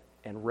hesitant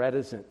and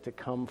reticent to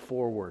come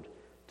forward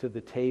to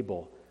the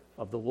table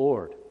of the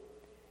Lord.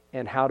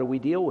 And how do we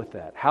deal with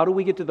that? How do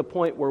we get to the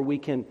point where we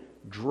can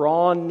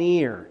draw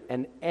near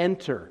and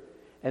enter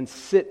and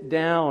sit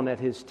down at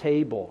His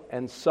table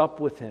and sup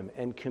with Him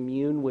and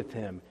commune with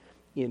Him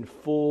in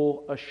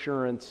full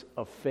assurance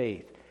of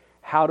faith?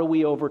 How do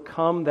we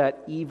overcome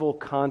that evil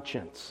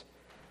conscience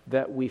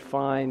that we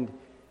find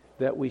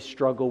that we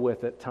struggle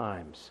with at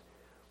times?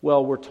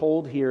 Well, we're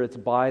told here it's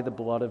by the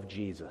blood of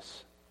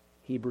Jesus.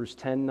 Hebrews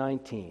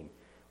 10:19.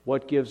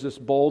 What gives us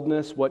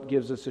boldness? What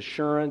gives us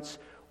assurance?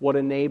 What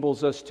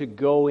enables us to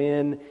go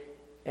in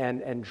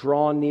and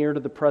draw near to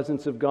the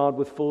presence of God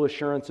with full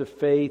assurance of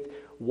faith?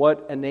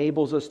 What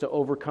enables us to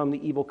overcome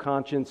the evil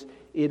conscience?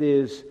 It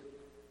is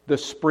the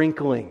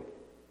sprinkling.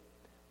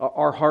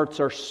 Our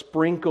hearts are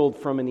sprinkled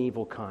from an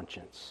evil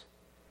conscience.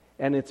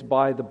 And it's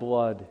by the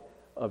blood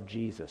of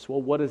Jesus.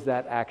 Well, what does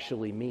that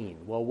actually mean?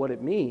 Well, what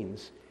it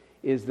means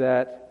is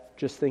that,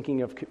 just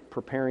thinking of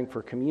preparing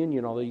for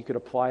communion, although you could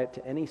apply it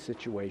to any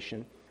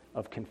situation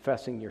of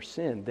confessing your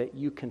sin, that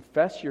you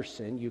confess your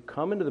sin, you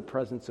come into the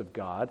presence of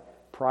God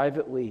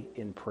privately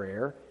in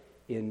prayer,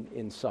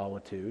 in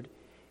solitude,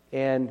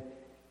 and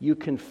you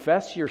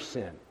confess your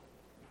sin,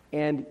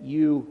 and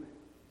you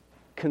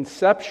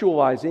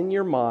conceptualize in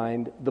your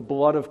mind the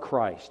blood of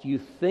Christ. You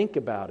think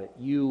about it,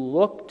 you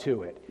look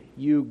to it,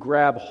 you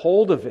grab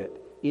hold of it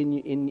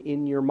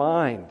in your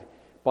mind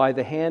by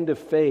the hand of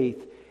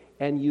faith,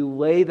 and you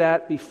lay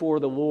that before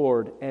the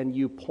Lord, and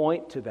you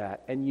point to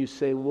that, and you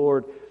say,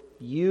 Lord,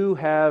 you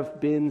have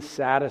been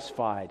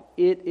satisfied.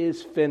 It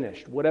is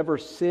finished. Whatever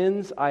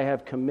sins I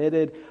have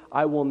committed,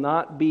 I will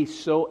not be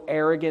so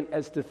arrogant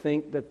as to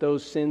think that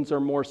those sins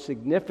are more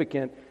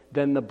significant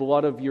than the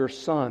blood of your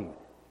Son,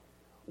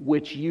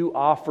 which you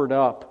offered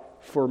up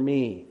for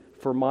me,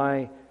 for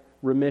my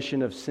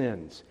remission of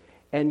sins.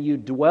 And you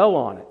dwell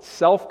on it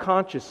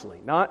self-consciously,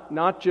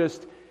 not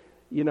just,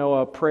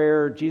 a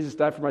prayer, Jesus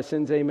died for my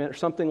sins, amen, or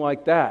something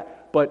like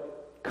that,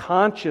 but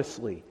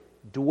consciously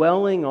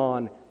dwelling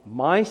on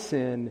my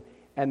sin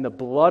and the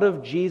blood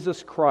of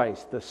Jesus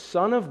Christ, the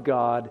Son of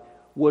God,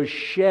 was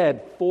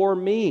shed for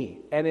me,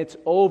 and it's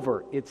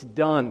over, it's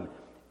done.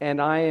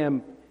 And I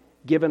am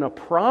given a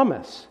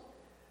promise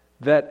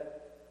that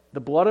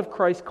the blood of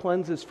Christ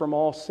cleanses from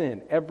all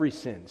sin, every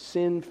sin.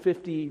 Sin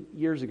 50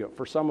 years ago,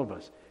 for some of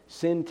us.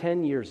 Sin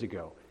 10 years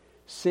ago.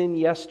 Sin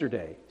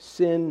yesterday.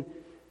 Sin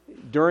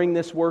during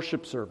this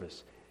worship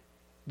service.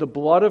 The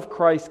blood of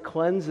Christ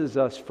cleanses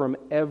us from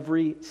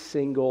every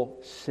single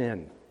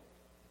sin.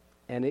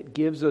 And it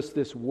gives us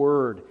this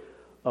word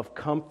of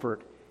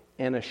comfort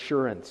and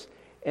assurance.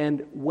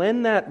 And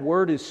when that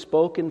word is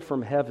spoken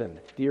from heaven,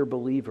 dear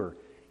believer,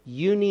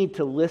 you need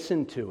to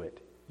listen to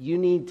it. You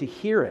need to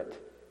hear it.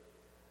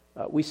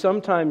 We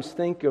sometimes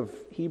think of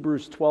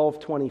Hebrews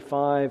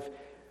 12:25,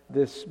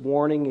 this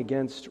warning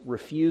against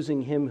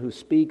refusing Him who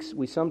speaks.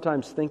 We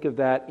sometimes think of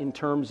that in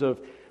terms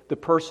of the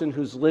person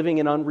who's living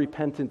in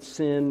unrepentant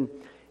sin,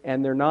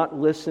 and they're not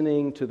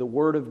listening to the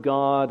Word of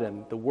God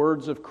and the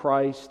words of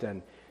Christ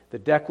and the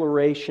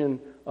declaration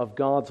of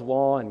God's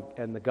law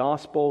and the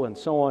gospel and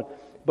so on.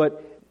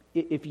 But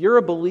if you're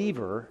a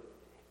believer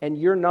and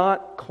you're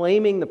not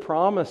claiming the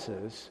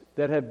promises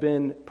that have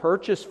been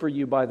purchased for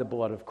you by the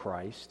blood of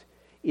Christ,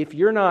 if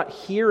you're not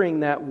hearing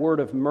that word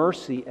of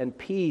mercy and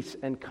peace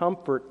and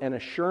comfort and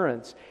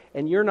assurance,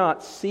 and you're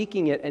not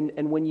seeking it,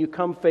 and when you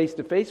come face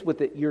to face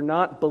with it, you're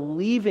not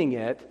believing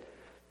it,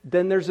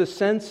 then there's a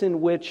sense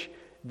in which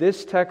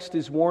this text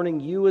is warning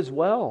you as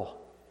well.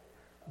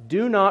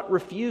 Do not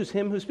refuse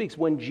Him who speaks.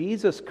 When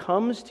Jesus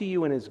comes to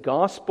you in His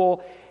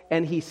gospel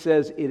and He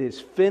says, it is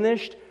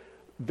finished,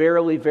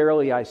 verily,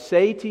 verily, I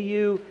say to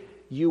you,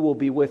 you will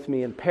be with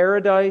me in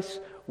paradise.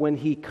 When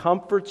He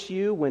comforts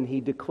you, when He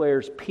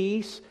declares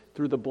peace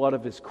through the blood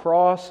of His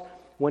cross,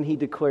 when He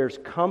declares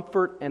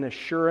comfort and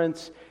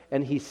assurance,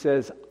 and He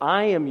says,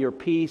 I am your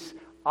peace,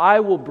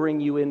 I will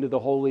bring you into the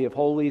Holy of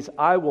Holies,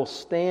 I will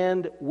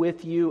stand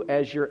with you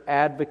as your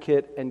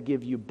advocate and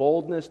give you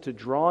boldness to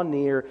draw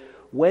near.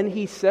 When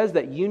He says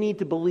that, you need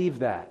to believe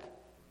that.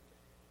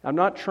 I'm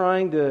not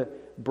trying to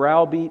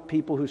browbeat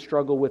people who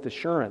struggle with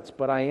assurance,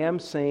 but I am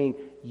saying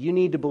you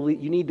need to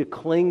believe, you need to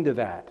cling to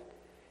that.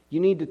 You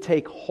need to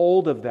take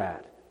hold of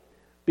that.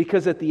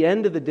 Because at the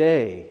end of the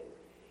day,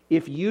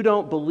 if you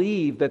don't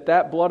believe that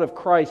that blood of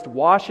Christ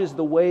washes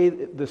away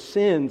the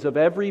sins of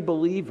every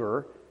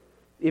believer,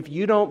 if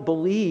you don't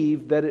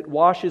believe that it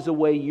washes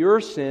away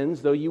your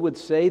sins, though you would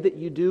say that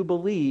you do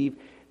believe,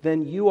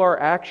 then you are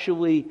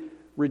actually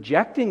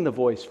rejecting the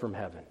voice from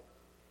heaven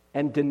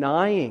and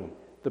denying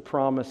the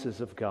promises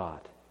of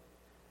God.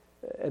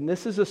 And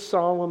this is a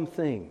solemn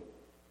thing.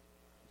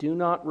 Do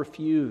not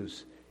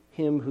refuse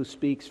Him who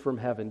speaks from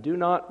heaven. Do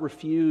not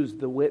refuse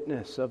the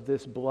witness of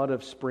this blood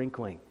of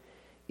sprinkling.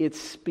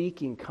 It's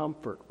speaking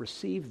comfort.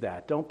 Receive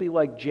that. Don't be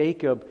like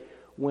Jacob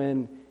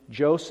when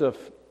Joseph,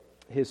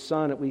 his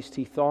son, at least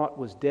he thought,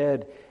 was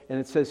dead, and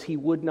it says he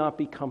would not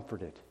be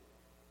comforted.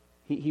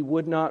 He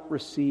would not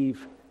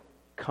receive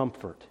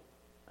comfort.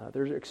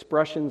 There's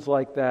expressions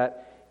like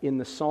that in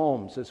the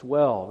Psalms as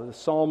well. The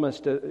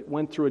psalmist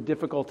went through a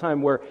difficult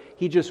time where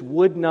he just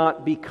would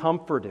not be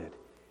comforted.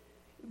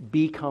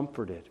 Be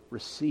comforted,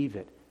 receive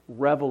it,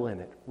 revel in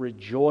it,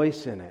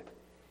 rejoice in it.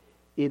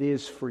 It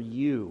is for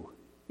you.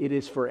 It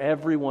is for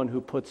everyone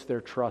who puts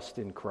their trust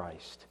in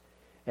Christ.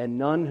 And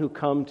none who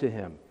come to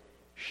Him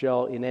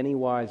shall in any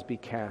wise be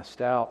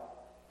cast out.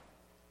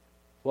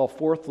 Well,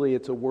 fourthly,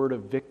 it's a word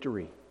of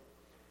victory.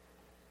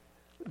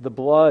 The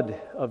blood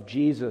of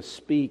Jesus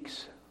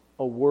speaks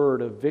a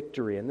word of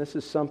victory, and this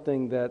is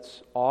something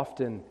that's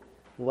often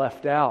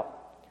left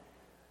out.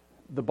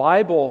 The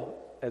Bible,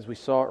 as we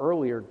saw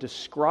earlier,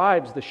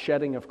 describes the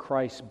shedding of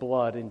Christ's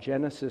blood in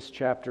Genesis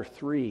chapter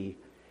 3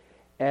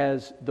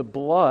 as the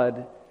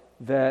blood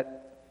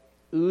that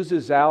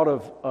oozes out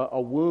of a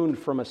wound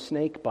from a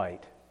snake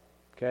bite.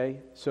 Okay?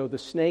 So the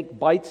snake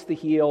bites the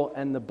heel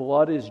and the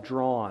blood is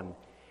drawn,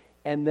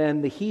 and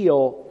then the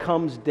heel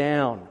comes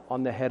down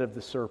on the head of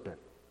the serpent.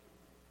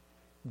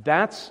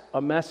 That's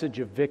a message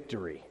of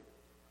victory,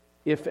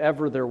 if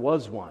ever there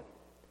was one.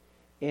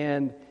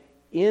 And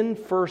in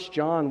 1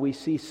 John, we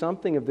see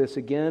something of this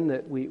again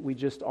that we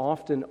just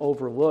often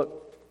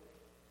overlook.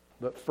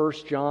 But 1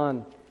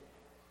 John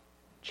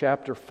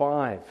chapter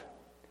 5,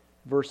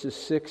 verses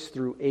 6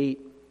 through 8,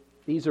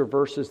 these are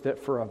verses that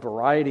for a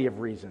variety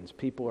of reasons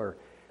people are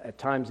at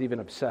times even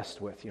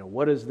obsessed with.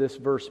 What does this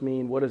verse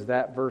mean? What does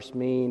that verse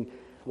mean?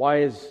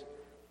 Why is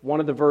one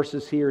of the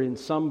verses here in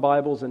some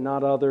Bibles and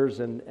not others?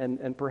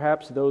 And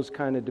perhaps those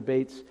kind of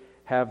debates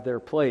have their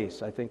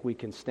place. I think we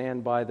can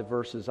stand by the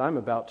verses I'm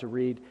about to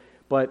read.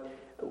 But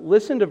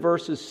listen to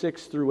verses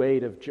 6 through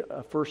 8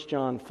 of 1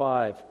 John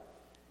 5. It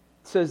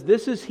says,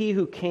 "This is He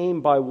who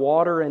came by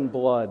water and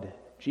blood,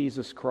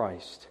 Jesus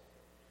Christ.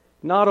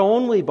 Not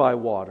only by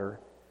water,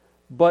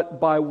 but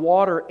by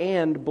water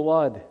and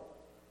blood.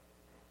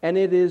 And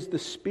it is the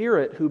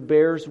Spirit who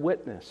bears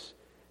witness,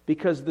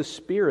 because the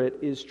Spirit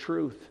is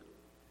truth.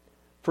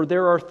 For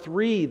there are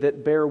three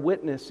that bear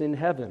witness in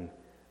heaven,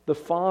 the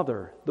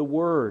Father, the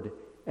Word,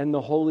 and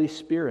the Holy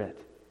Spirit.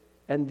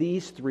 And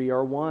these three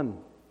are one.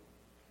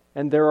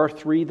 And there are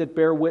three that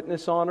bear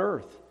witness on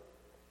earth,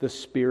 the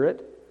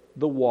Spirit,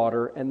 the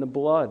water, and the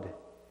blood.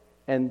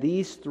 And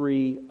these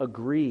three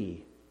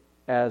agree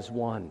as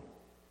one."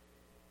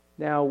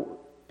 Now,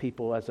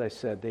 people, as I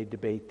said, they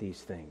debate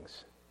these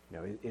things.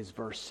 Is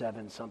verse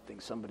 7 something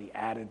somebody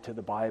added to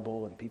the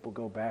Bible, and people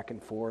go back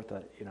and forth?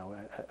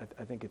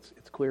 I think it's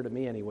clear to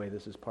me anyway,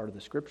 this is part of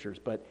the Scriptures.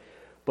 But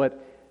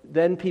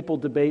then people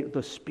debate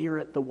the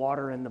Spirit, the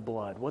water, and the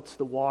blood. What's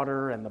the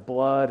water and the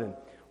blood, and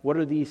what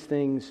are these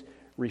things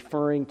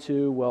referring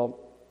to? Well,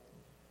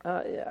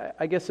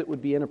 I guess it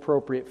would be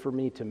inappropriate for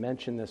me to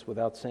mention this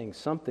without saying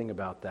something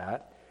about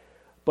that,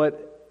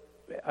 but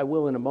I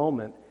will in a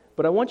moment.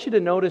 But I want you to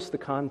notice the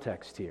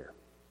context here.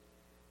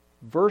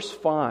 Verse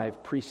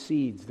 5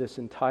 precedes this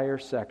entire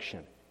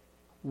section.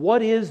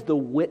 What is the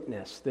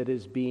witness that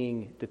is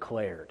being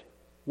declared?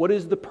 What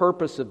is the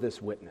purpose of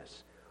this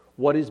witness?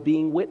 What is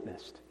being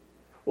witnessed?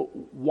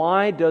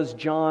 Why does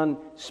John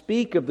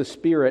speak of the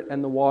Spirit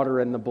and the water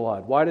and the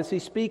blood? Why does he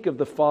speak of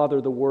the Father,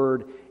 the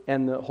Word,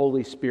 and the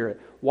Holy Spirit?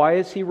 Why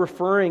is he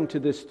referring to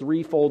this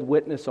threefold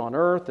witness on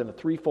earth and a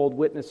threefold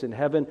witness in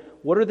heaven?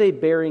 What are they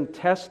bearing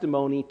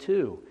testimony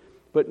to?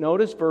 But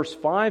notice verse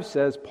 5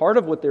 says part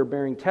of what they're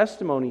bearing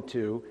testimony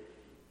to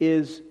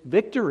is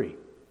victory.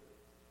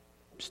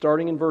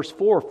 Starting in verse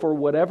 4, "For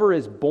whatever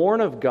is born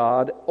of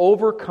God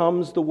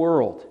overcomes the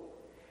world.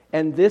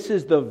 And this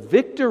is the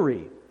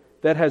victory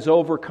that has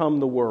overcome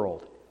the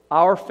world,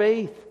 our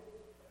faith.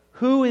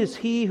 Who is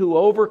he who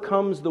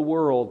overcomes the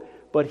world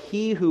but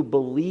he who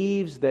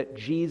believes that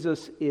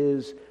Jesus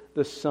is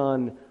the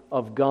Son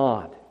of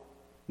God?"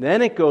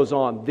 Then it goes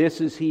on, "This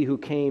is he who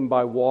came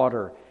by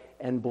water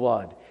and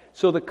blood."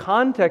 So the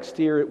context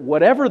here,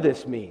 whatever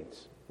this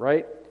means,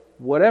 right?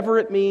 Whatever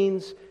it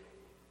means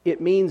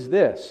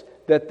this,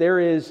 that there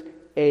is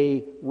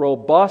a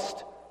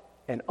robust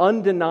and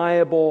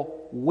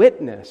undeniable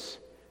witness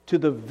to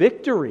the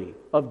victory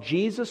of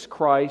Jesus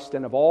Christ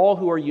and of all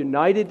who are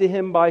united to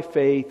Him by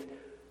faith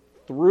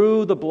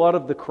through the blood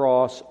of the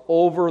cross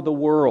over the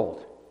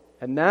world.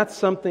 And that's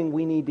something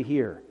we need to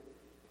hear,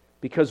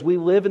 because we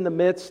live in the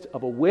midst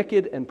of a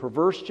wicked and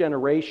perverse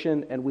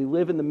generation, and we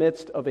live in the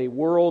midst of a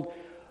world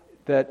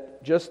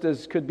that, just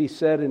as could be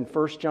said in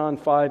 1 John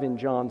 5 in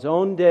John's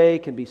own day,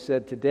 can be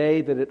said today,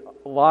 that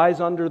it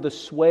lies under the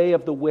sway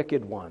of the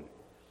wicked one.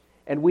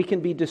 And we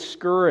can be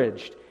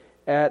discouraged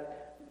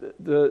at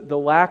the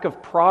lack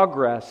of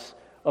progress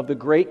of the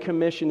Great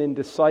Commission in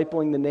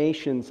discipling the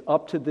nations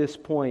up to this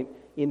point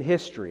in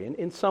history. And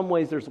in some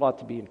ways there's a lot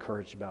to be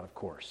encouraged about, of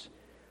course.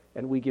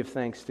 And we give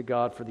thanks to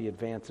God for the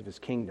advance of His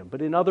kingdom.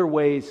 But in other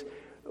ways,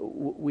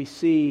 we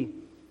see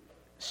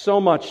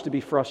so much to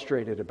be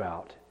frustrated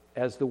about,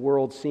 as the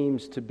world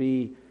seems to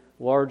be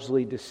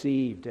largely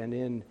deceived and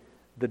in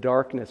the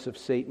darkness of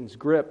Satan's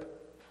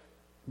grip.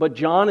 But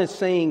John is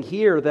saying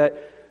here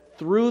that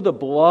through the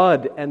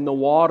blood and the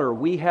water,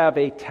 we have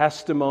a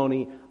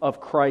testimony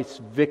of Christ's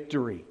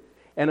victory.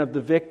 and of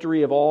the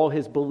victory of all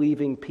his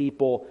believing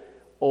people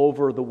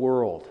over the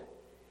world.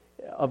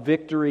 A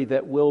victory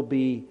that will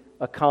be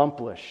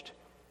accomplished.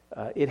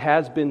 It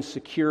has been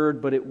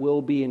secured, but it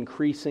will be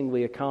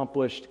increasingly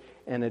accomplished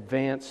and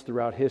advanced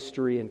throughout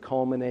history and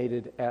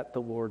culminated at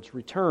the Lord's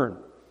return.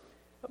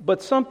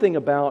 But something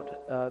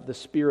about the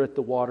Spirit,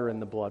 the water,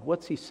 and the blood.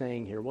 What's he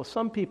saying here? Well,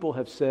 some people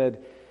have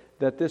said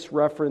that this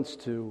reference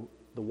to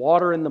the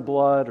water and the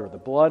blood, or the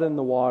blood and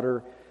the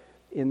water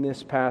in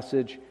this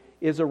passage,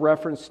 is a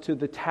reference to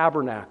the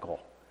tabernacle,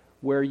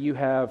 where you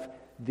have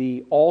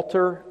the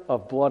altar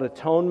of blood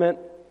atonement,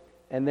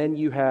 and then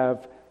you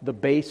have the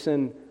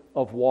basin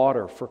of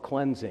water for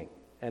cleansing.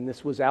 And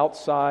this was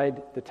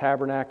outside the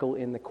tabernacle,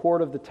 in the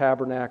court of the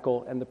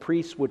tabernacle, and the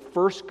priests would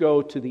first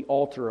go to the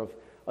altar of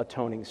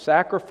atoning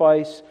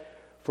sacrifice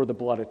for the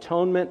blood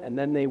atonement, and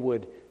then they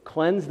would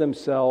cleanse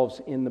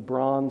themselves in the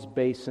bronze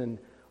basin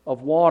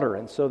of water.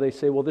 And so they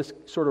say, well, this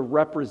sort of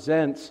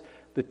represents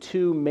the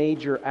two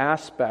major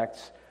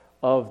aspects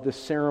of the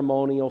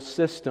ceremonial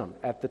system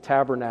at the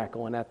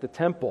tabernacle and at the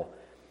temple: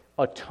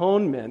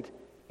 atonement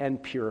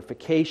and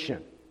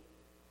purification.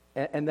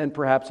 And then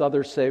perhaps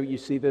others say, you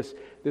see, this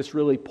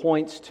really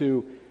points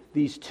to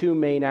these two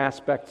main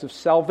aspects of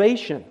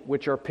salvation,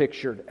 which are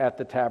pictured at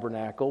the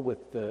tabernacle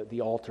with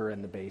the altar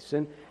and the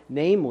basin,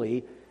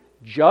 namely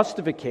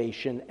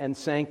justification and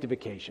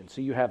sanctification. So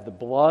you have the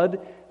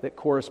blood that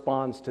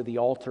corresponds to the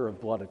altar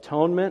of blood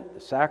atonement, the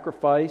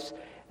sacrifice,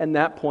 and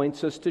that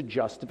points us to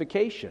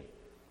justification,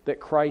 that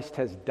Christ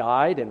has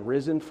died and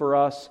risen for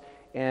us,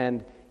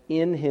 and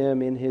in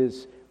Him, in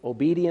His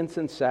obedience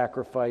and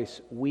sacrifice,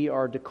 we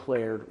are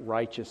declared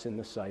righteous in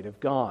the sight of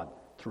God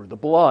through the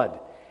blood.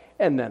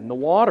 And then the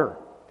water,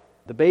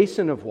 the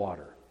basin of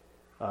water,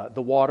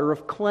 the water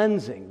of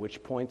cleansing,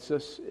 which points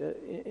us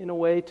in a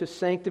way to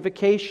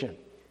sanctification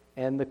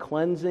and the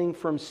cleansing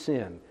from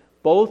sin,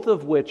 both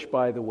of which,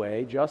 by the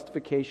way,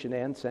 justification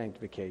and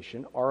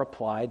sanctification, are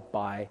applied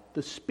by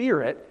the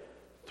Spirit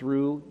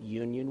through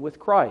union with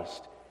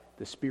Christ.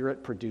 The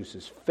Spirit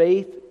produces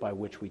faith by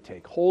which we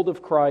take hold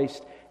of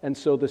Christ, and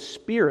so the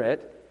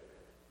Spirit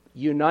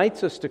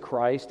unites us to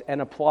Christ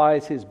and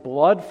applies His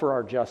blood for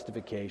our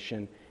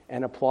justification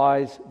and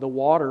applies the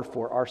water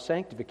for our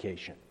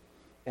sanctification.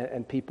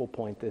 And people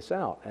point this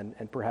out,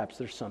 and perhaps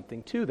there's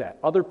something to that.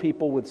 Other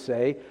people would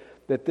say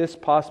that this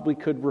possibly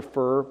could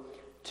refer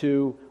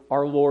to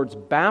our Lord's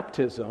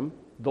baptism,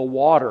 the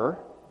water,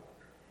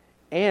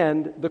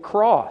 and the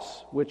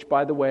cross, which,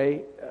 by the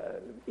way,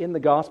 in the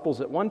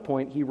Gospels at one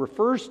point He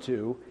refers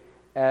to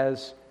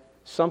as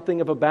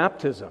something of a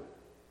baptism.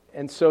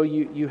 And so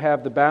you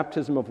have the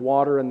baptism of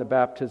water and the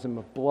baptism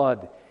of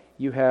blood.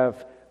 You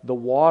have the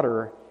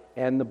water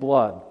and the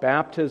blood.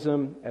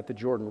 Baptism at the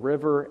Jordan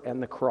River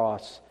and the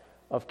cross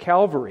of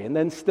Calvary. And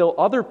then still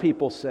other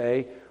people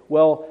say,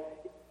 well,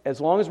 as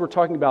long as we're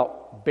talking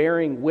about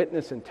bearing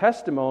witness and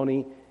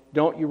testimony,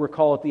 don't you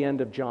recall at the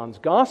end of John's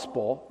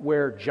Gospel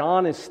where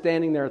John is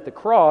standing there at the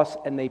cross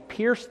and they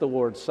pierce the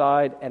Lord's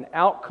side and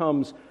out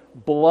comes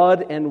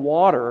blood and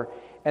water,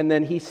 and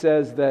then he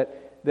says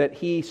that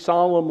he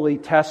solemnly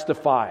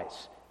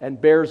testifies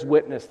and bears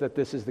witness that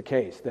this is the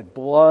case, that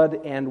blood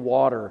and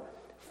water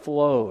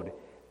flowed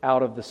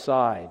out of the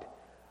side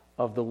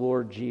of the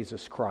Lord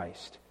Jesus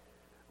Christ.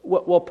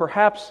 Well,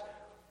 perhaps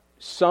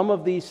some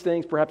of these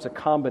things, perhaps a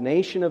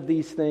combination of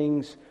these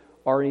things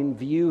are in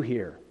view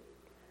here.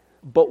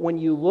 But when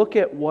you look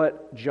at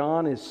what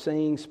John is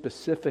saying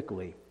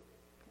specifically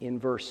in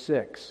verse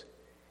 6,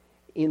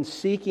 in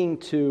seeking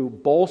to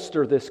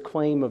bolster this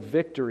claim of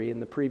victory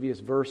in the previous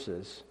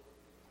verses,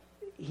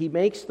 he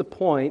makes the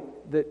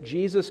point that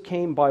Jesus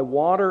came by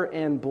water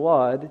and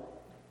blood,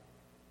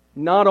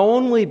 not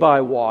only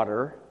by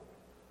water,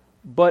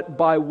 but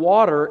by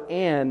water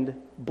and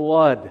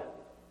blood.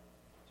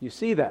 You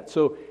see that?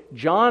 So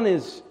John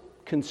is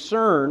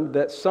concerned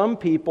that some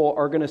people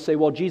are going to say,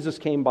 well, Jesus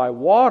came by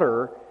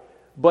water,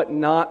 but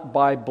not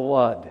by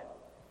blood.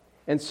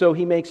 And so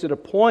he makes it a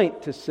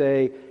point to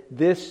say,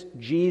 this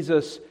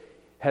Jesus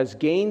has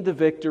gained the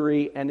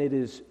victory, and it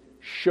is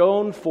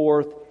shown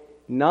forth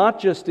not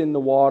just in the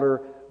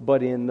water,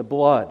 but in the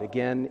blood.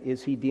 Again,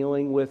 is he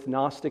dealing with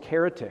Gnostic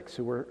heretics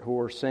who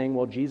are saying,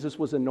 well, Jesus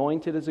was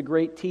anointed as a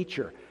great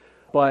teacher,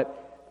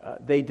 but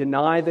they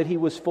deny that he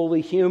was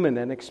fully human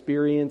and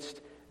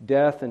experienced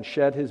death and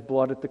shed his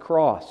blood at the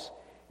cross?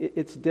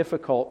 It's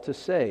difficult to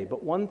say,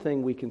 but one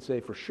thing we can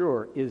say for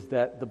sure is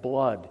that the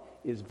blood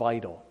is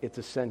vital. It's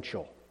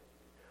essential.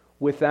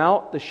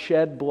 Without the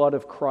shed blood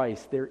of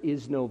Christ, there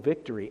is no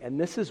victory. And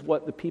this is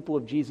what the people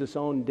of Jesus'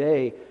 own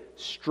day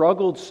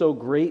struggled so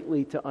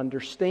greatly to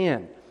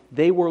understand.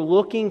 They were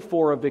looking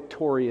for a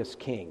victorious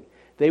king.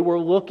 They were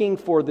looking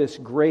for this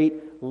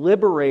great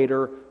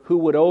liberator who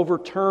would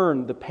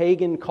overturn the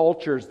pagan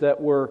cultures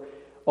that were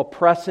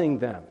oppressing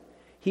them.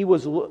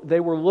 They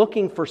were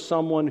looking for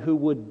someone who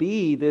would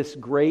be this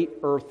great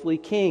earthly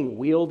king,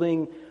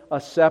 wielding a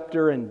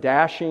scepter and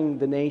dashing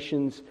the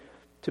nations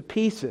to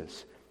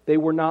pieces. They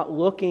were not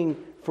looking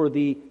for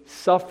the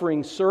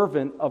suffering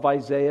servant of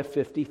Isaiah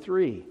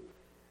 53.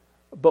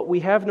 But we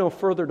have no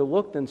further to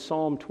look than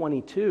Psalm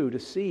 22 to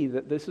see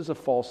that this is a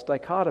false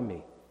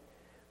dichotomy.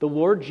 The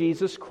Lord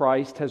Jesus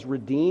Christ has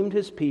redeemed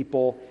His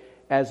people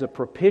as a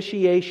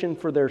propitiation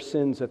for their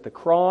sins at the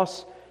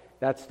cross.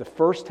 That's the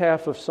first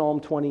half of Psalm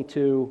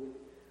 22.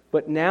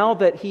 But now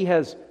that He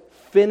has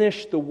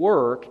finished the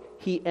work,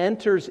 He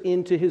enters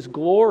into His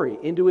glory,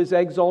 into His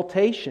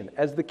exaltation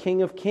as the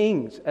King of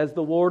Kings, as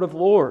the Lord of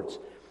Lords.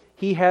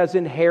 He has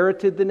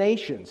inherited the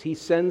nations. He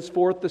sends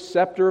forth the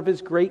scepter of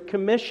His great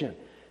commission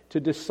to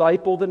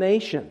disciple the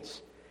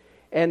nations.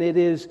 And it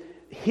is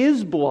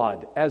His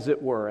blood, as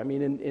it were. I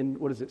mean, in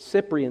what is it?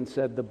 Cyprian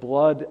said, the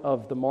blood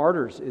of the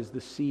martyrs is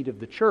the seed of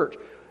the church.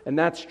 And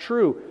that's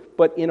true.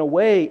 But in a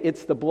way,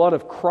 it's the blood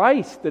of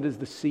Christ that is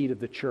the seed of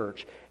the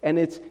church. And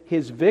it's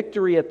His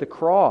victory at the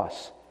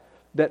cross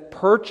that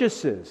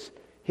purchases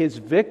His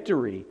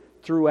victory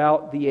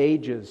throughout the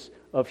ages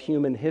of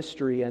human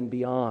history and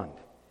beyond.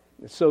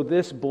 So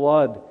this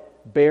blood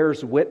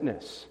bears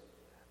witness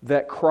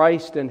that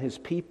Christ and His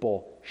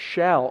people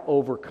shall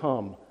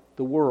overcome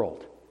the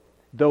world.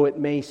 Though it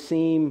may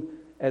seem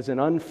as an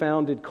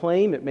unfounded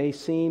claim, it may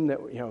seem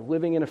that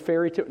living in a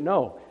fairy tale.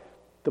 No,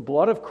 the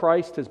blood of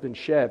Christ has been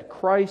shed.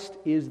 Christ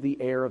is the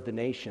heir of the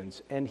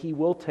nations, and He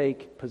will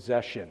take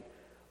possession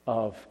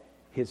of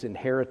His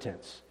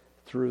inheritance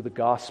through the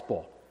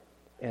gospel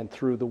and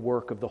through the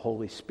work of the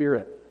Holy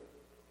Spirit.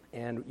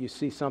 And you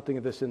see something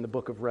of this in the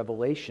book of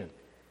Revelation.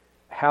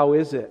 How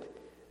is it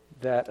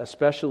that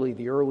especially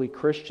the early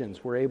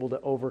Christians were able to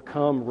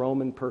overcome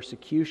Roman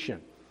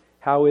persecution?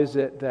 How is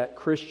it that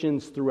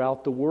Christians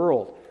throughout the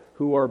world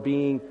who are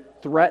being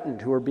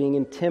threatened, who are being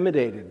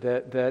intimidated,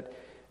 that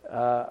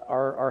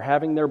are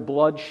having their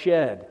blood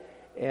shed,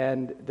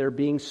 and they're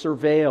being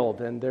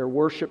surveilled, and their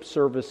worship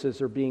services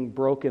are being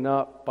broken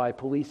up by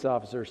police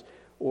officers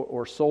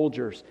or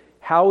soldiers?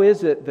 How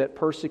is it that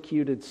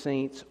persecuted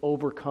saints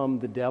overcome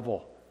the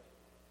devil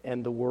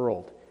and the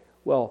world?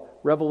 Well,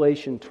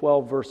 Revelation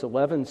 12 verse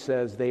 11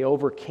 says they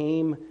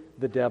overcame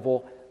the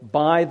devil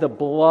by the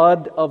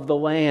blood of the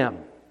Lamb.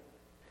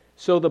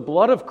 So the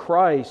blood of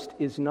Christ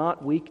is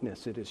not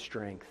weakness, it is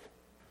strength.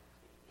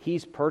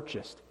 He's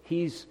purchased.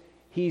 He's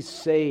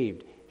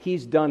saved.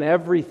 He's done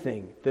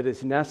everything that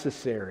is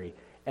necessary.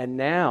 And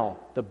now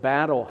the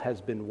battle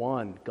has been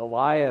won.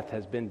 Goliath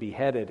has been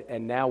beheaded,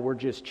 and now we're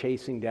just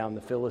chasing down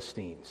the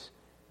Philistines.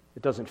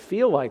 It doesn't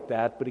feel like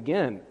that, but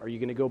again, are you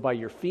going to go by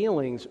your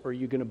feelings, or are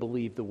you going to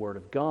believe the Word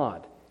of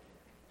God?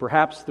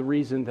 Perhaps the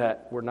reason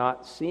that we're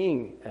not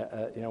seeing,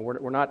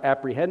 we're not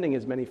apprehending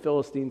as many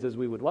Philistines as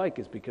we would like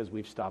is because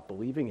we've stopped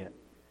believing it.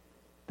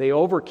 They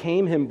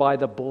overcame him by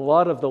the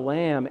blood of the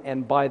Lamb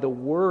and by the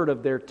word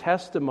of their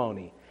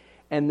testimony,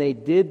 and they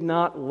did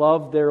not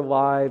love their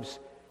lives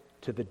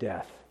to the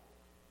death.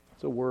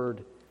 It's a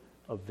word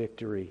of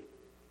victory.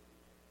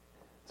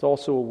 It's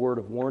also a word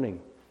of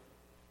warning.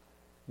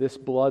 This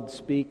blood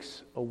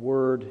speaks a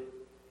word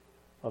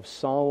of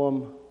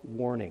solemn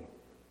warning.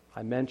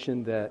 I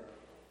mentioned that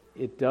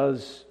it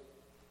does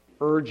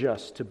urge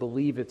us to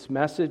believe its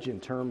message in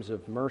terms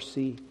of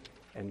mercy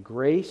and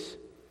grace,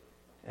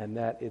 and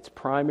that its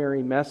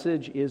primary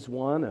message is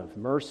one of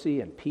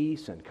mercy and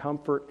peace and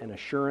comfort and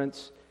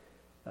assurance.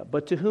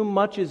 But to whom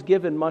much is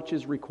given, much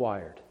is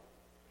required.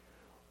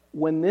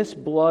 When this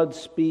blood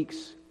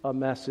speaks a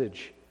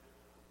message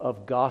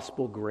of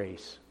gospel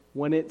grace,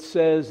 when it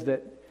says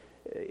that,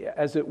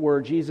 as it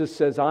were, Jesus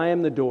says, I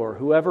am the door,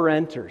 whoever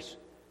enters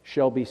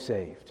shall be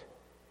saved.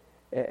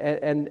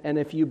 And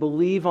if you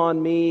believe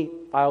on me,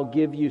 I'll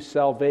give you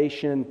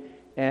salvation,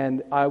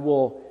 and I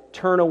will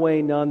turn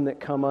away none that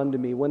come unto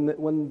me.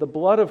 When the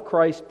blood of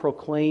Christ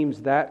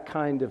proclaims that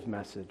kind of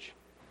message,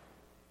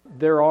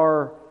 there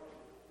are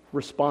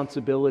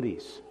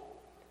responsibilities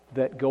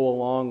that go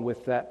along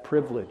with that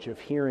privilege of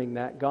hearing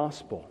that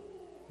gospel.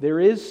 There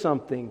is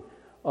something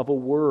of a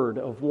word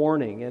of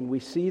warning, and we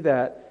see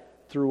that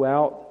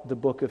throughout the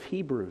book of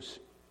Hebrews.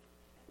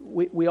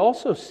 We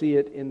also see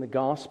it in the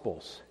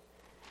Gospels.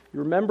 You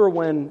remember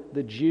when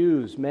the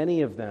Jews,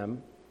 many of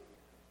them,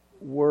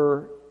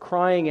 were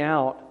crying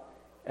out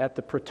at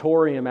the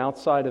praetorium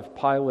outside of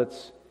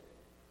Pilate's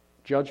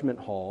judgment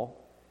hall.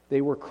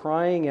 They were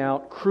crying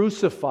out,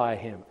 crucify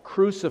him,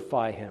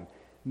 crucify him.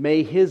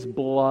 May his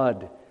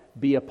blood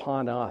be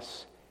upon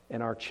us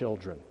and our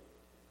children.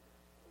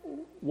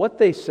 What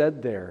they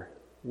said there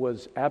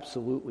was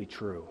absolutely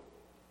true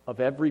of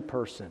every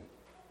person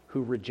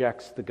who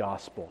rejects the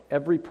gospel,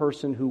 every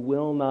person who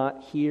will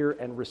not hear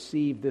and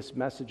receive this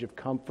message of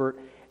comfort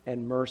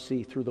and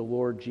mercy through the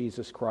Lord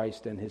Jesus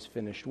Christ and His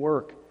finished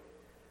work.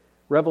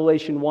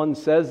 Revelation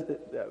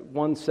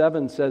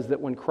 1:7 says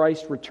that when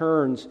Christ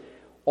returns,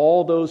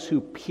 all those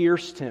who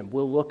pierced Him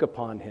will look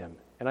upon Him.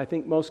 And I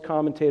think most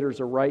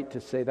commentators are right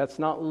to say that's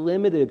not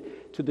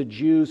limited to the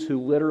Jews who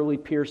literally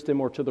pierced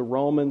Him or to the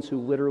Romans who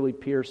literally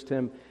pierced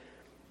Him,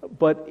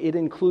 but it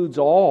includes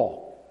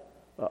all,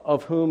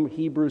 of whom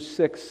Hebrews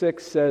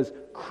 6:6 says,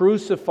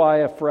 crucify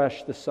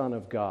afresh the Son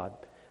of God.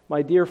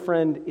 My dear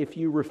friend, if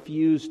you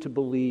refuse to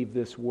believe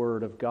this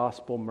word of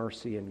gospel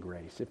mercy and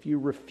grace, if you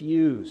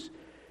refuse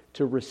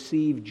to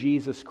receive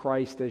Jesus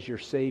Christ as your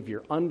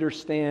Savior.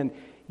 Understand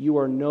you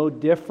are no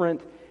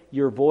different.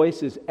 Your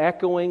voice is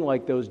echoing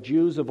like those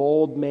Jews of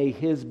old. May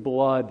His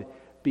blood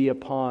be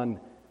upon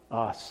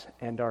us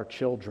and our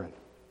children.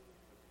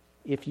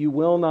 If you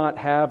will not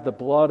have the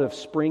blood of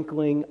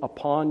sprinkling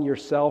upon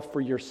yourself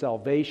for your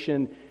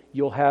salvation,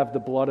 you'll have the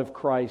blood of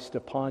Christ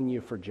upon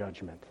you for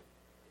judgment.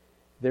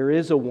 There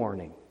is a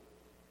warning,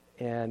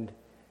 and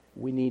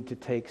we need to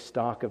take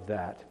stock of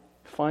that.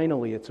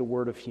 Finally, it's a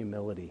word of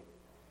humility.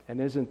 And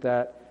isn't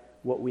that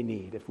what we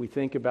need? If we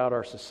think about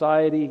our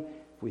society,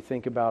 if we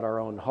think about our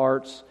own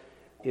hearts,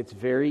 it's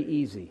very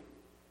easy.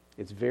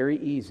 It's very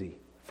easy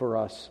for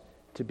us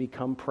to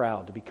become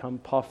proud, to become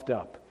puffed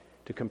up,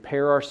 to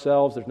compare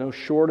ourselves. There's no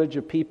shortage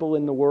of people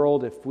in the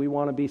world. If we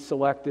want to be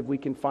selective, we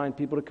can find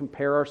people to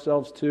compare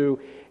ourselves to,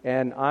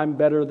 and I'm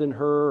better than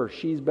her, or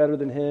she's better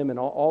than him, and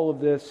all of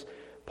this.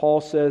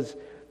 Paul says,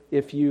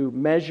 if you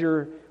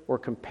measure or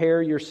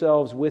compare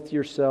yourselves with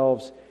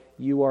yourselves,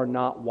 you are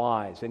not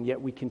wise, and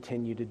yet we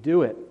continue to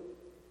do it.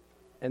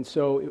 And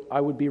so I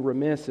would be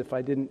remiss if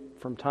I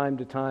didn't, from time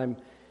to time,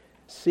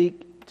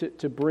 seek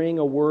to bring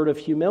a word of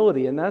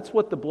humility, and that's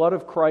what the blood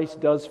of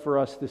Christ does for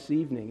us this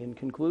evening in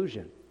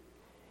conclusion.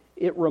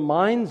 It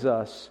reminds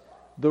us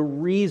the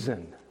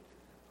reason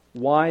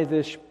why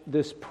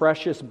this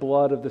precious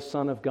blood of the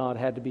Son of God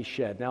had to be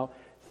shed. Now,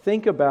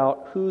 think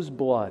about whose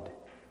blood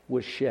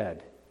was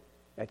shed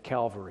at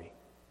Calvary.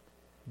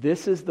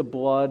 This is the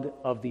blood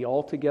of the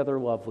altogether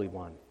lovely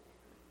one,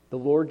 the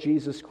Lord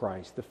Jesus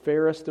Christ, the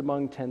fairest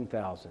among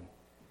 10,000,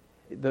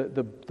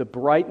 the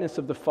brightness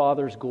of the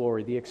Father's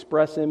glory, the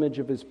express image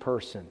of His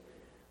person,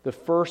 the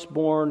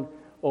firstborn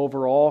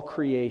over all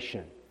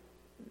creation,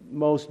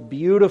 most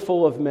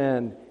beautiful of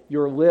men,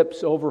 your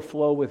lips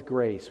overflow with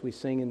grace, we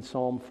sing in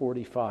Psalm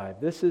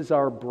 45. This is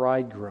our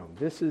bridegroom.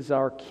 This is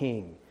our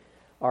king,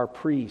 our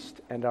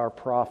priest, and our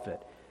prophet.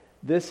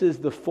 This is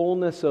the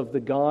fullness of the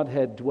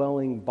Godhead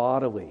dwelling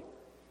bodily.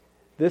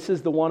 This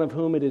is the one of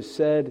whom it is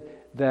said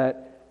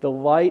that the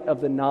light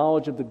of the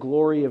knowledge of the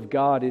glory of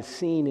God is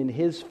seen in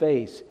His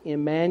face,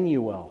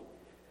 Emmanuel.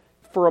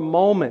 For a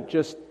moment,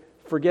 just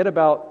forget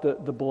about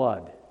the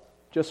blood,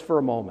 just for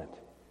a moment,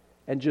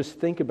 and just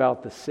think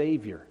about the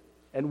Savior.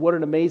 And what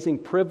an amazing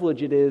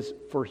privilege it is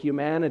for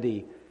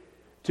humanity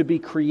to be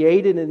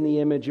created in the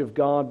image of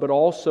God, but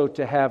also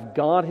to have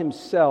God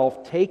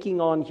Himself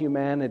taking on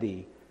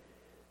humanity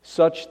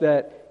such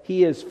that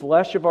He is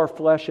flesh of our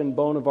flesh and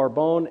bone of our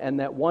bone, and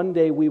that one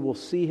day we will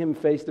see Him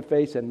face to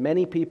face. And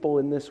many people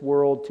in this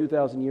world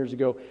 2,000 years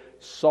ago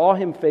saw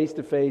Him face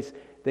to face.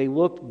 They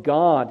looked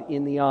God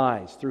in the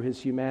eyes through His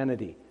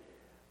humanity.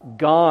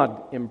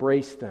 God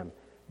embraced them.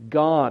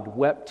 God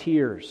wept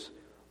tears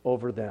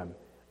over them.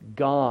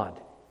 God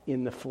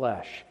in the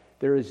flesh.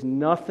 There is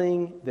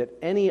nothing that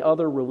any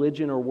other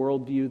religion or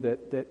worldview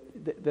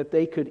that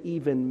they could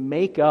even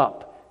make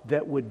up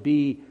that would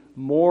be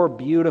more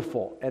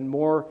beautiful and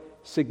more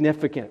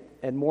significant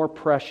and more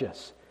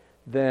precious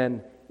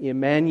than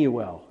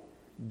Emmanuel,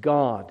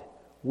 God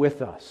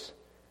with us.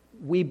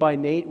 We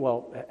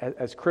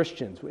as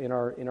Christians in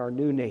our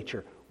new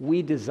nature,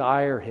 we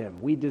desire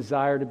Him. We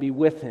desire to be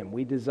with Him.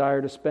 We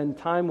desire to spend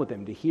time with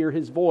Him, to hear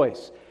His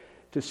voice,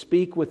 to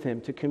speak with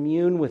Him, to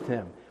commune with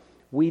Him.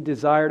 We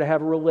desire to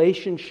have a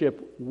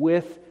relationship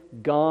with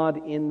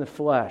God in the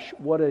flesh.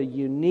 What a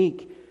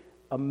unique,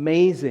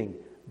 amazing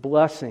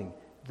blessing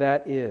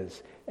that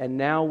is. And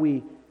now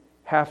we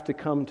have to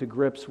come to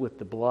grips with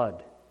the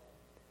blood,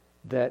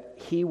 that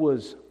He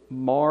was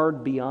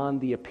marred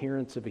beyond the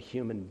appearance of a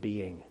human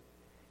being.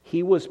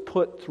 He was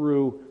put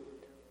through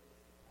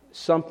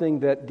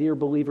something that, dear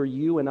believer,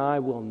 you and I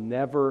will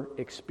never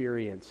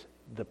experience: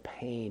 the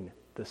pain,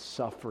 the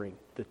suffering,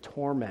 the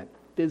torment,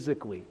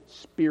 physically,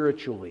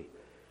 spiritually,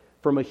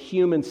 from a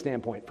human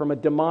standpoint, from a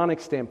demonic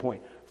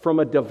standpoint, from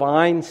a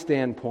divine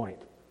standpoint.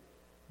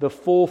 The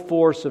full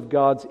force of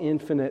God's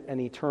infinite and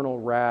eternal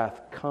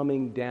wrath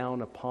coming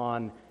down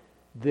upon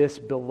this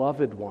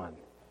beloved one.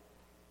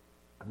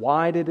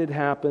 Why did it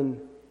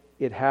happen?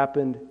 It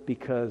happened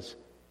because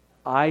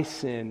I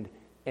sinned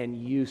and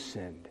you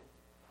sinned.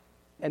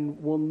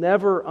 And we'll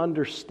never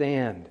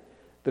understand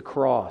the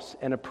cross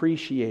and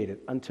appreciate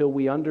it until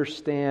we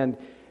understand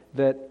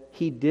that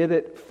He did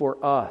it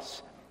for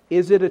us.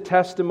 Is it a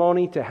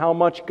testimony to how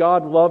much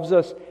God loves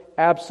us?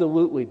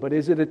 Absolutely. But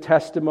is it a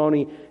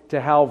testimony to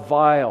how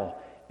vile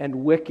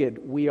and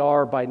wicked we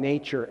are by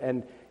nature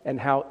and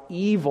how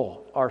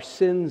evil our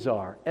sins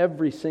are,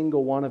 every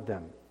single one of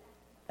them?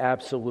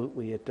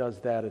 Absolutely, it does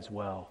that as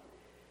well.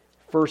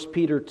 1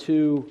 Peter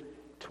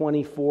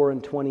 2:24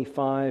 and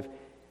 25,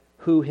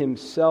 who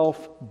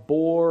Himself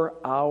bore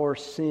our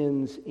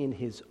sins in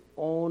His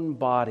own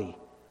body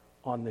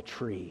on the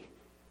tree,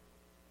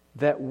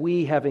 that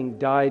we, having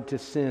died to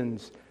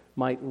sins,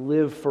 might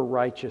live for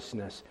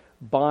righteousness,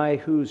 by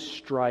whose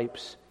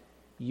stripes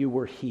you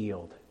were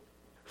healed.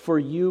 For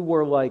you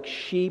were like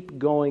sheep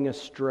going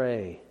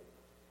astray,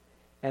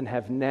 and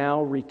have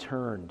now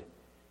returned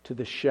to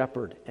the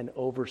shepherd and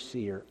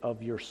overseer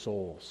of your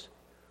souls,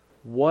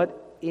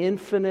 What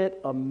infinite,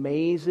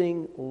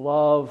 amazing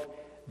love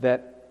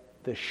that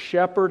the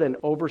shepherd and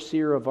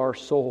overseer of our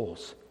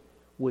souls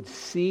would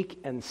seek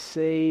and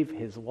save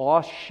his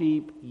lost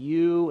sheep,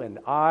 you and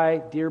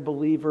I, dear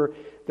believer,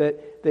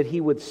 that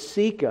he would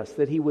seek us,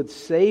 that he would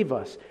save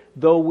us,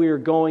 though we're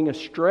going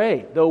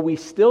astray, though we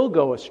still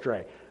go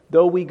astray,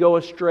 though we go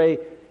astray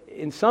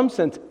in some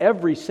sense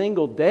every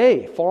single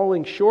day,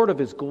 falling short of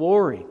his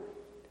glory,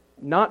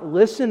 not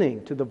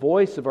listening to the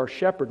voice of our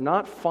shepherd,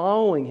 not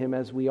following him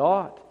as we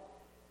ought.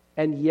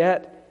 And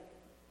yet,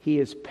 he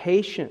is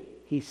patient.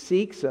 He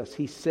seeks us.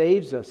 He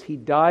saves us. He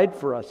died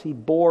for us. He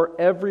bore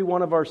every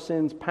one of our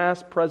sins,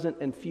 past, present,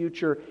 and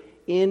future,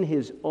 in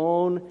his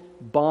own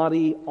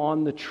body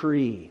on the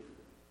tree.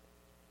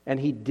 And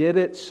he did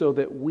it so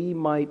that we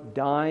might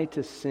die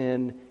to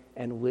sin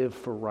and live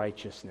for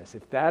righteousness.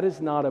 If that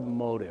is not a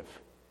motive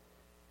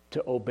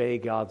to obey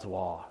God's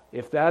law,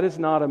 if that is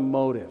not a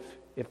motive,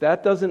 if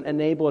that doesn't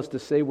enable us to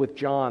say with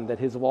John that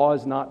his law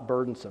is not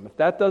burdensome, if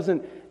that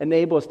doesn't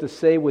enable us to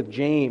say with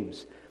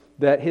James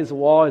that his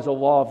law is a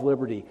law of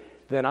liberty,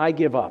 then I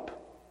give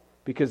up.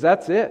 Because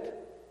that's it.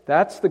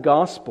 That's the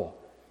gospel.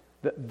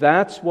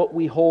 That's what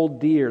we hold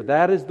dear.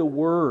 That is the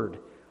word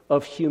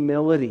of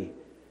humility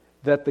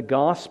that the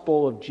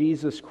gospel of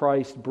Jesus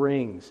Christ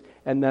brings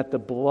and that the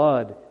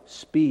blood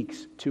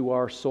speaks to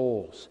our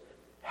souls.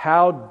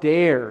 How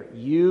dare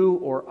you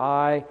or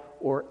I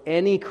or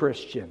any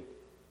Christian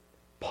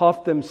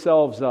puff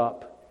themselves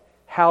up?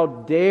 How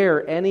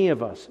dare any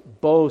of us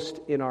boast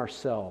in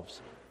ourselves?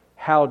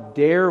 How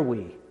dare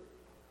we,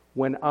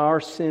 when our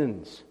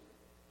sins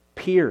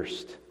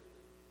pierced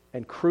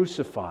and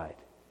crucified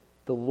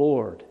the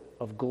Lord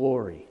of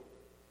glory?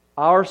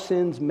 Our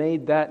sins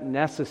made that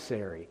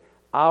necessary.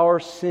 Our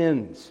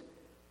sins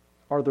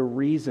are the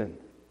reason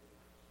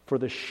for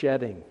the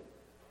shedding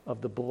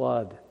of the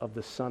blood of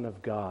the Son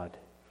of God.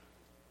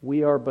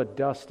 We are but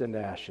dust and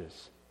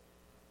ashes.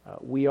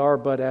 We are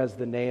but as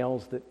the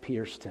nails that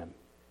pierced him.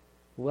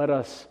 Let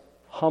us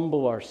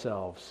humble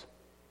ourselves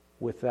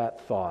with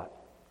that thought.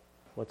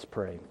 Let's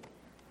pray.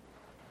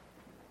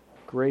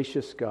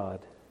 Gracious God,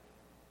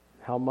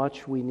 how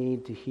much we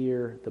need to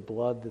hear the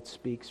blood that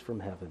speaks from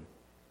heaven.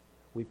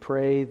 We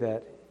pray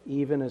that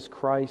even as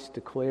Christ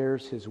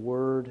declares his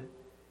word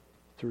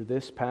through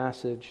this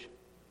passage,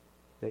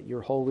 that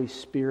your Holy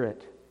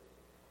Spirit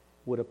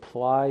would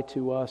apply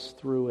to us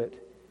through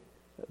it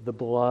the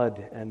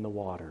blood and the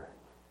water.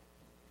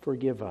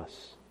 Forgive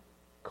us,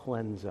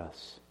 cleanse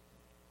us,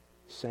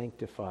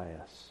 sanctify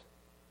us,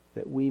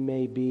 that we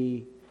may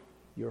be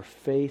your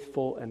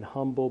faithful and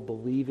humble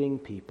believing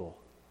people,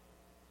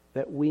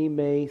 that we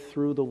may,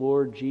 through the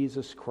Lord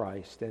Jesus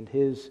Christ and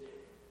his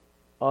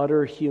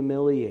utter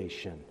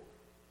humiliation,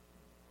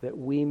 that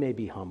we may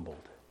be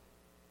humbled,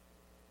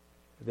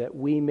 that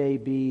we may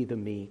be the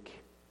meek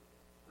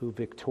who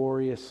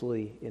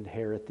victoriously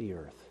inherit the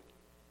earth.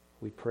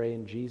 We pray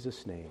in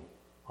Jesus' name.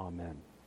 Amen.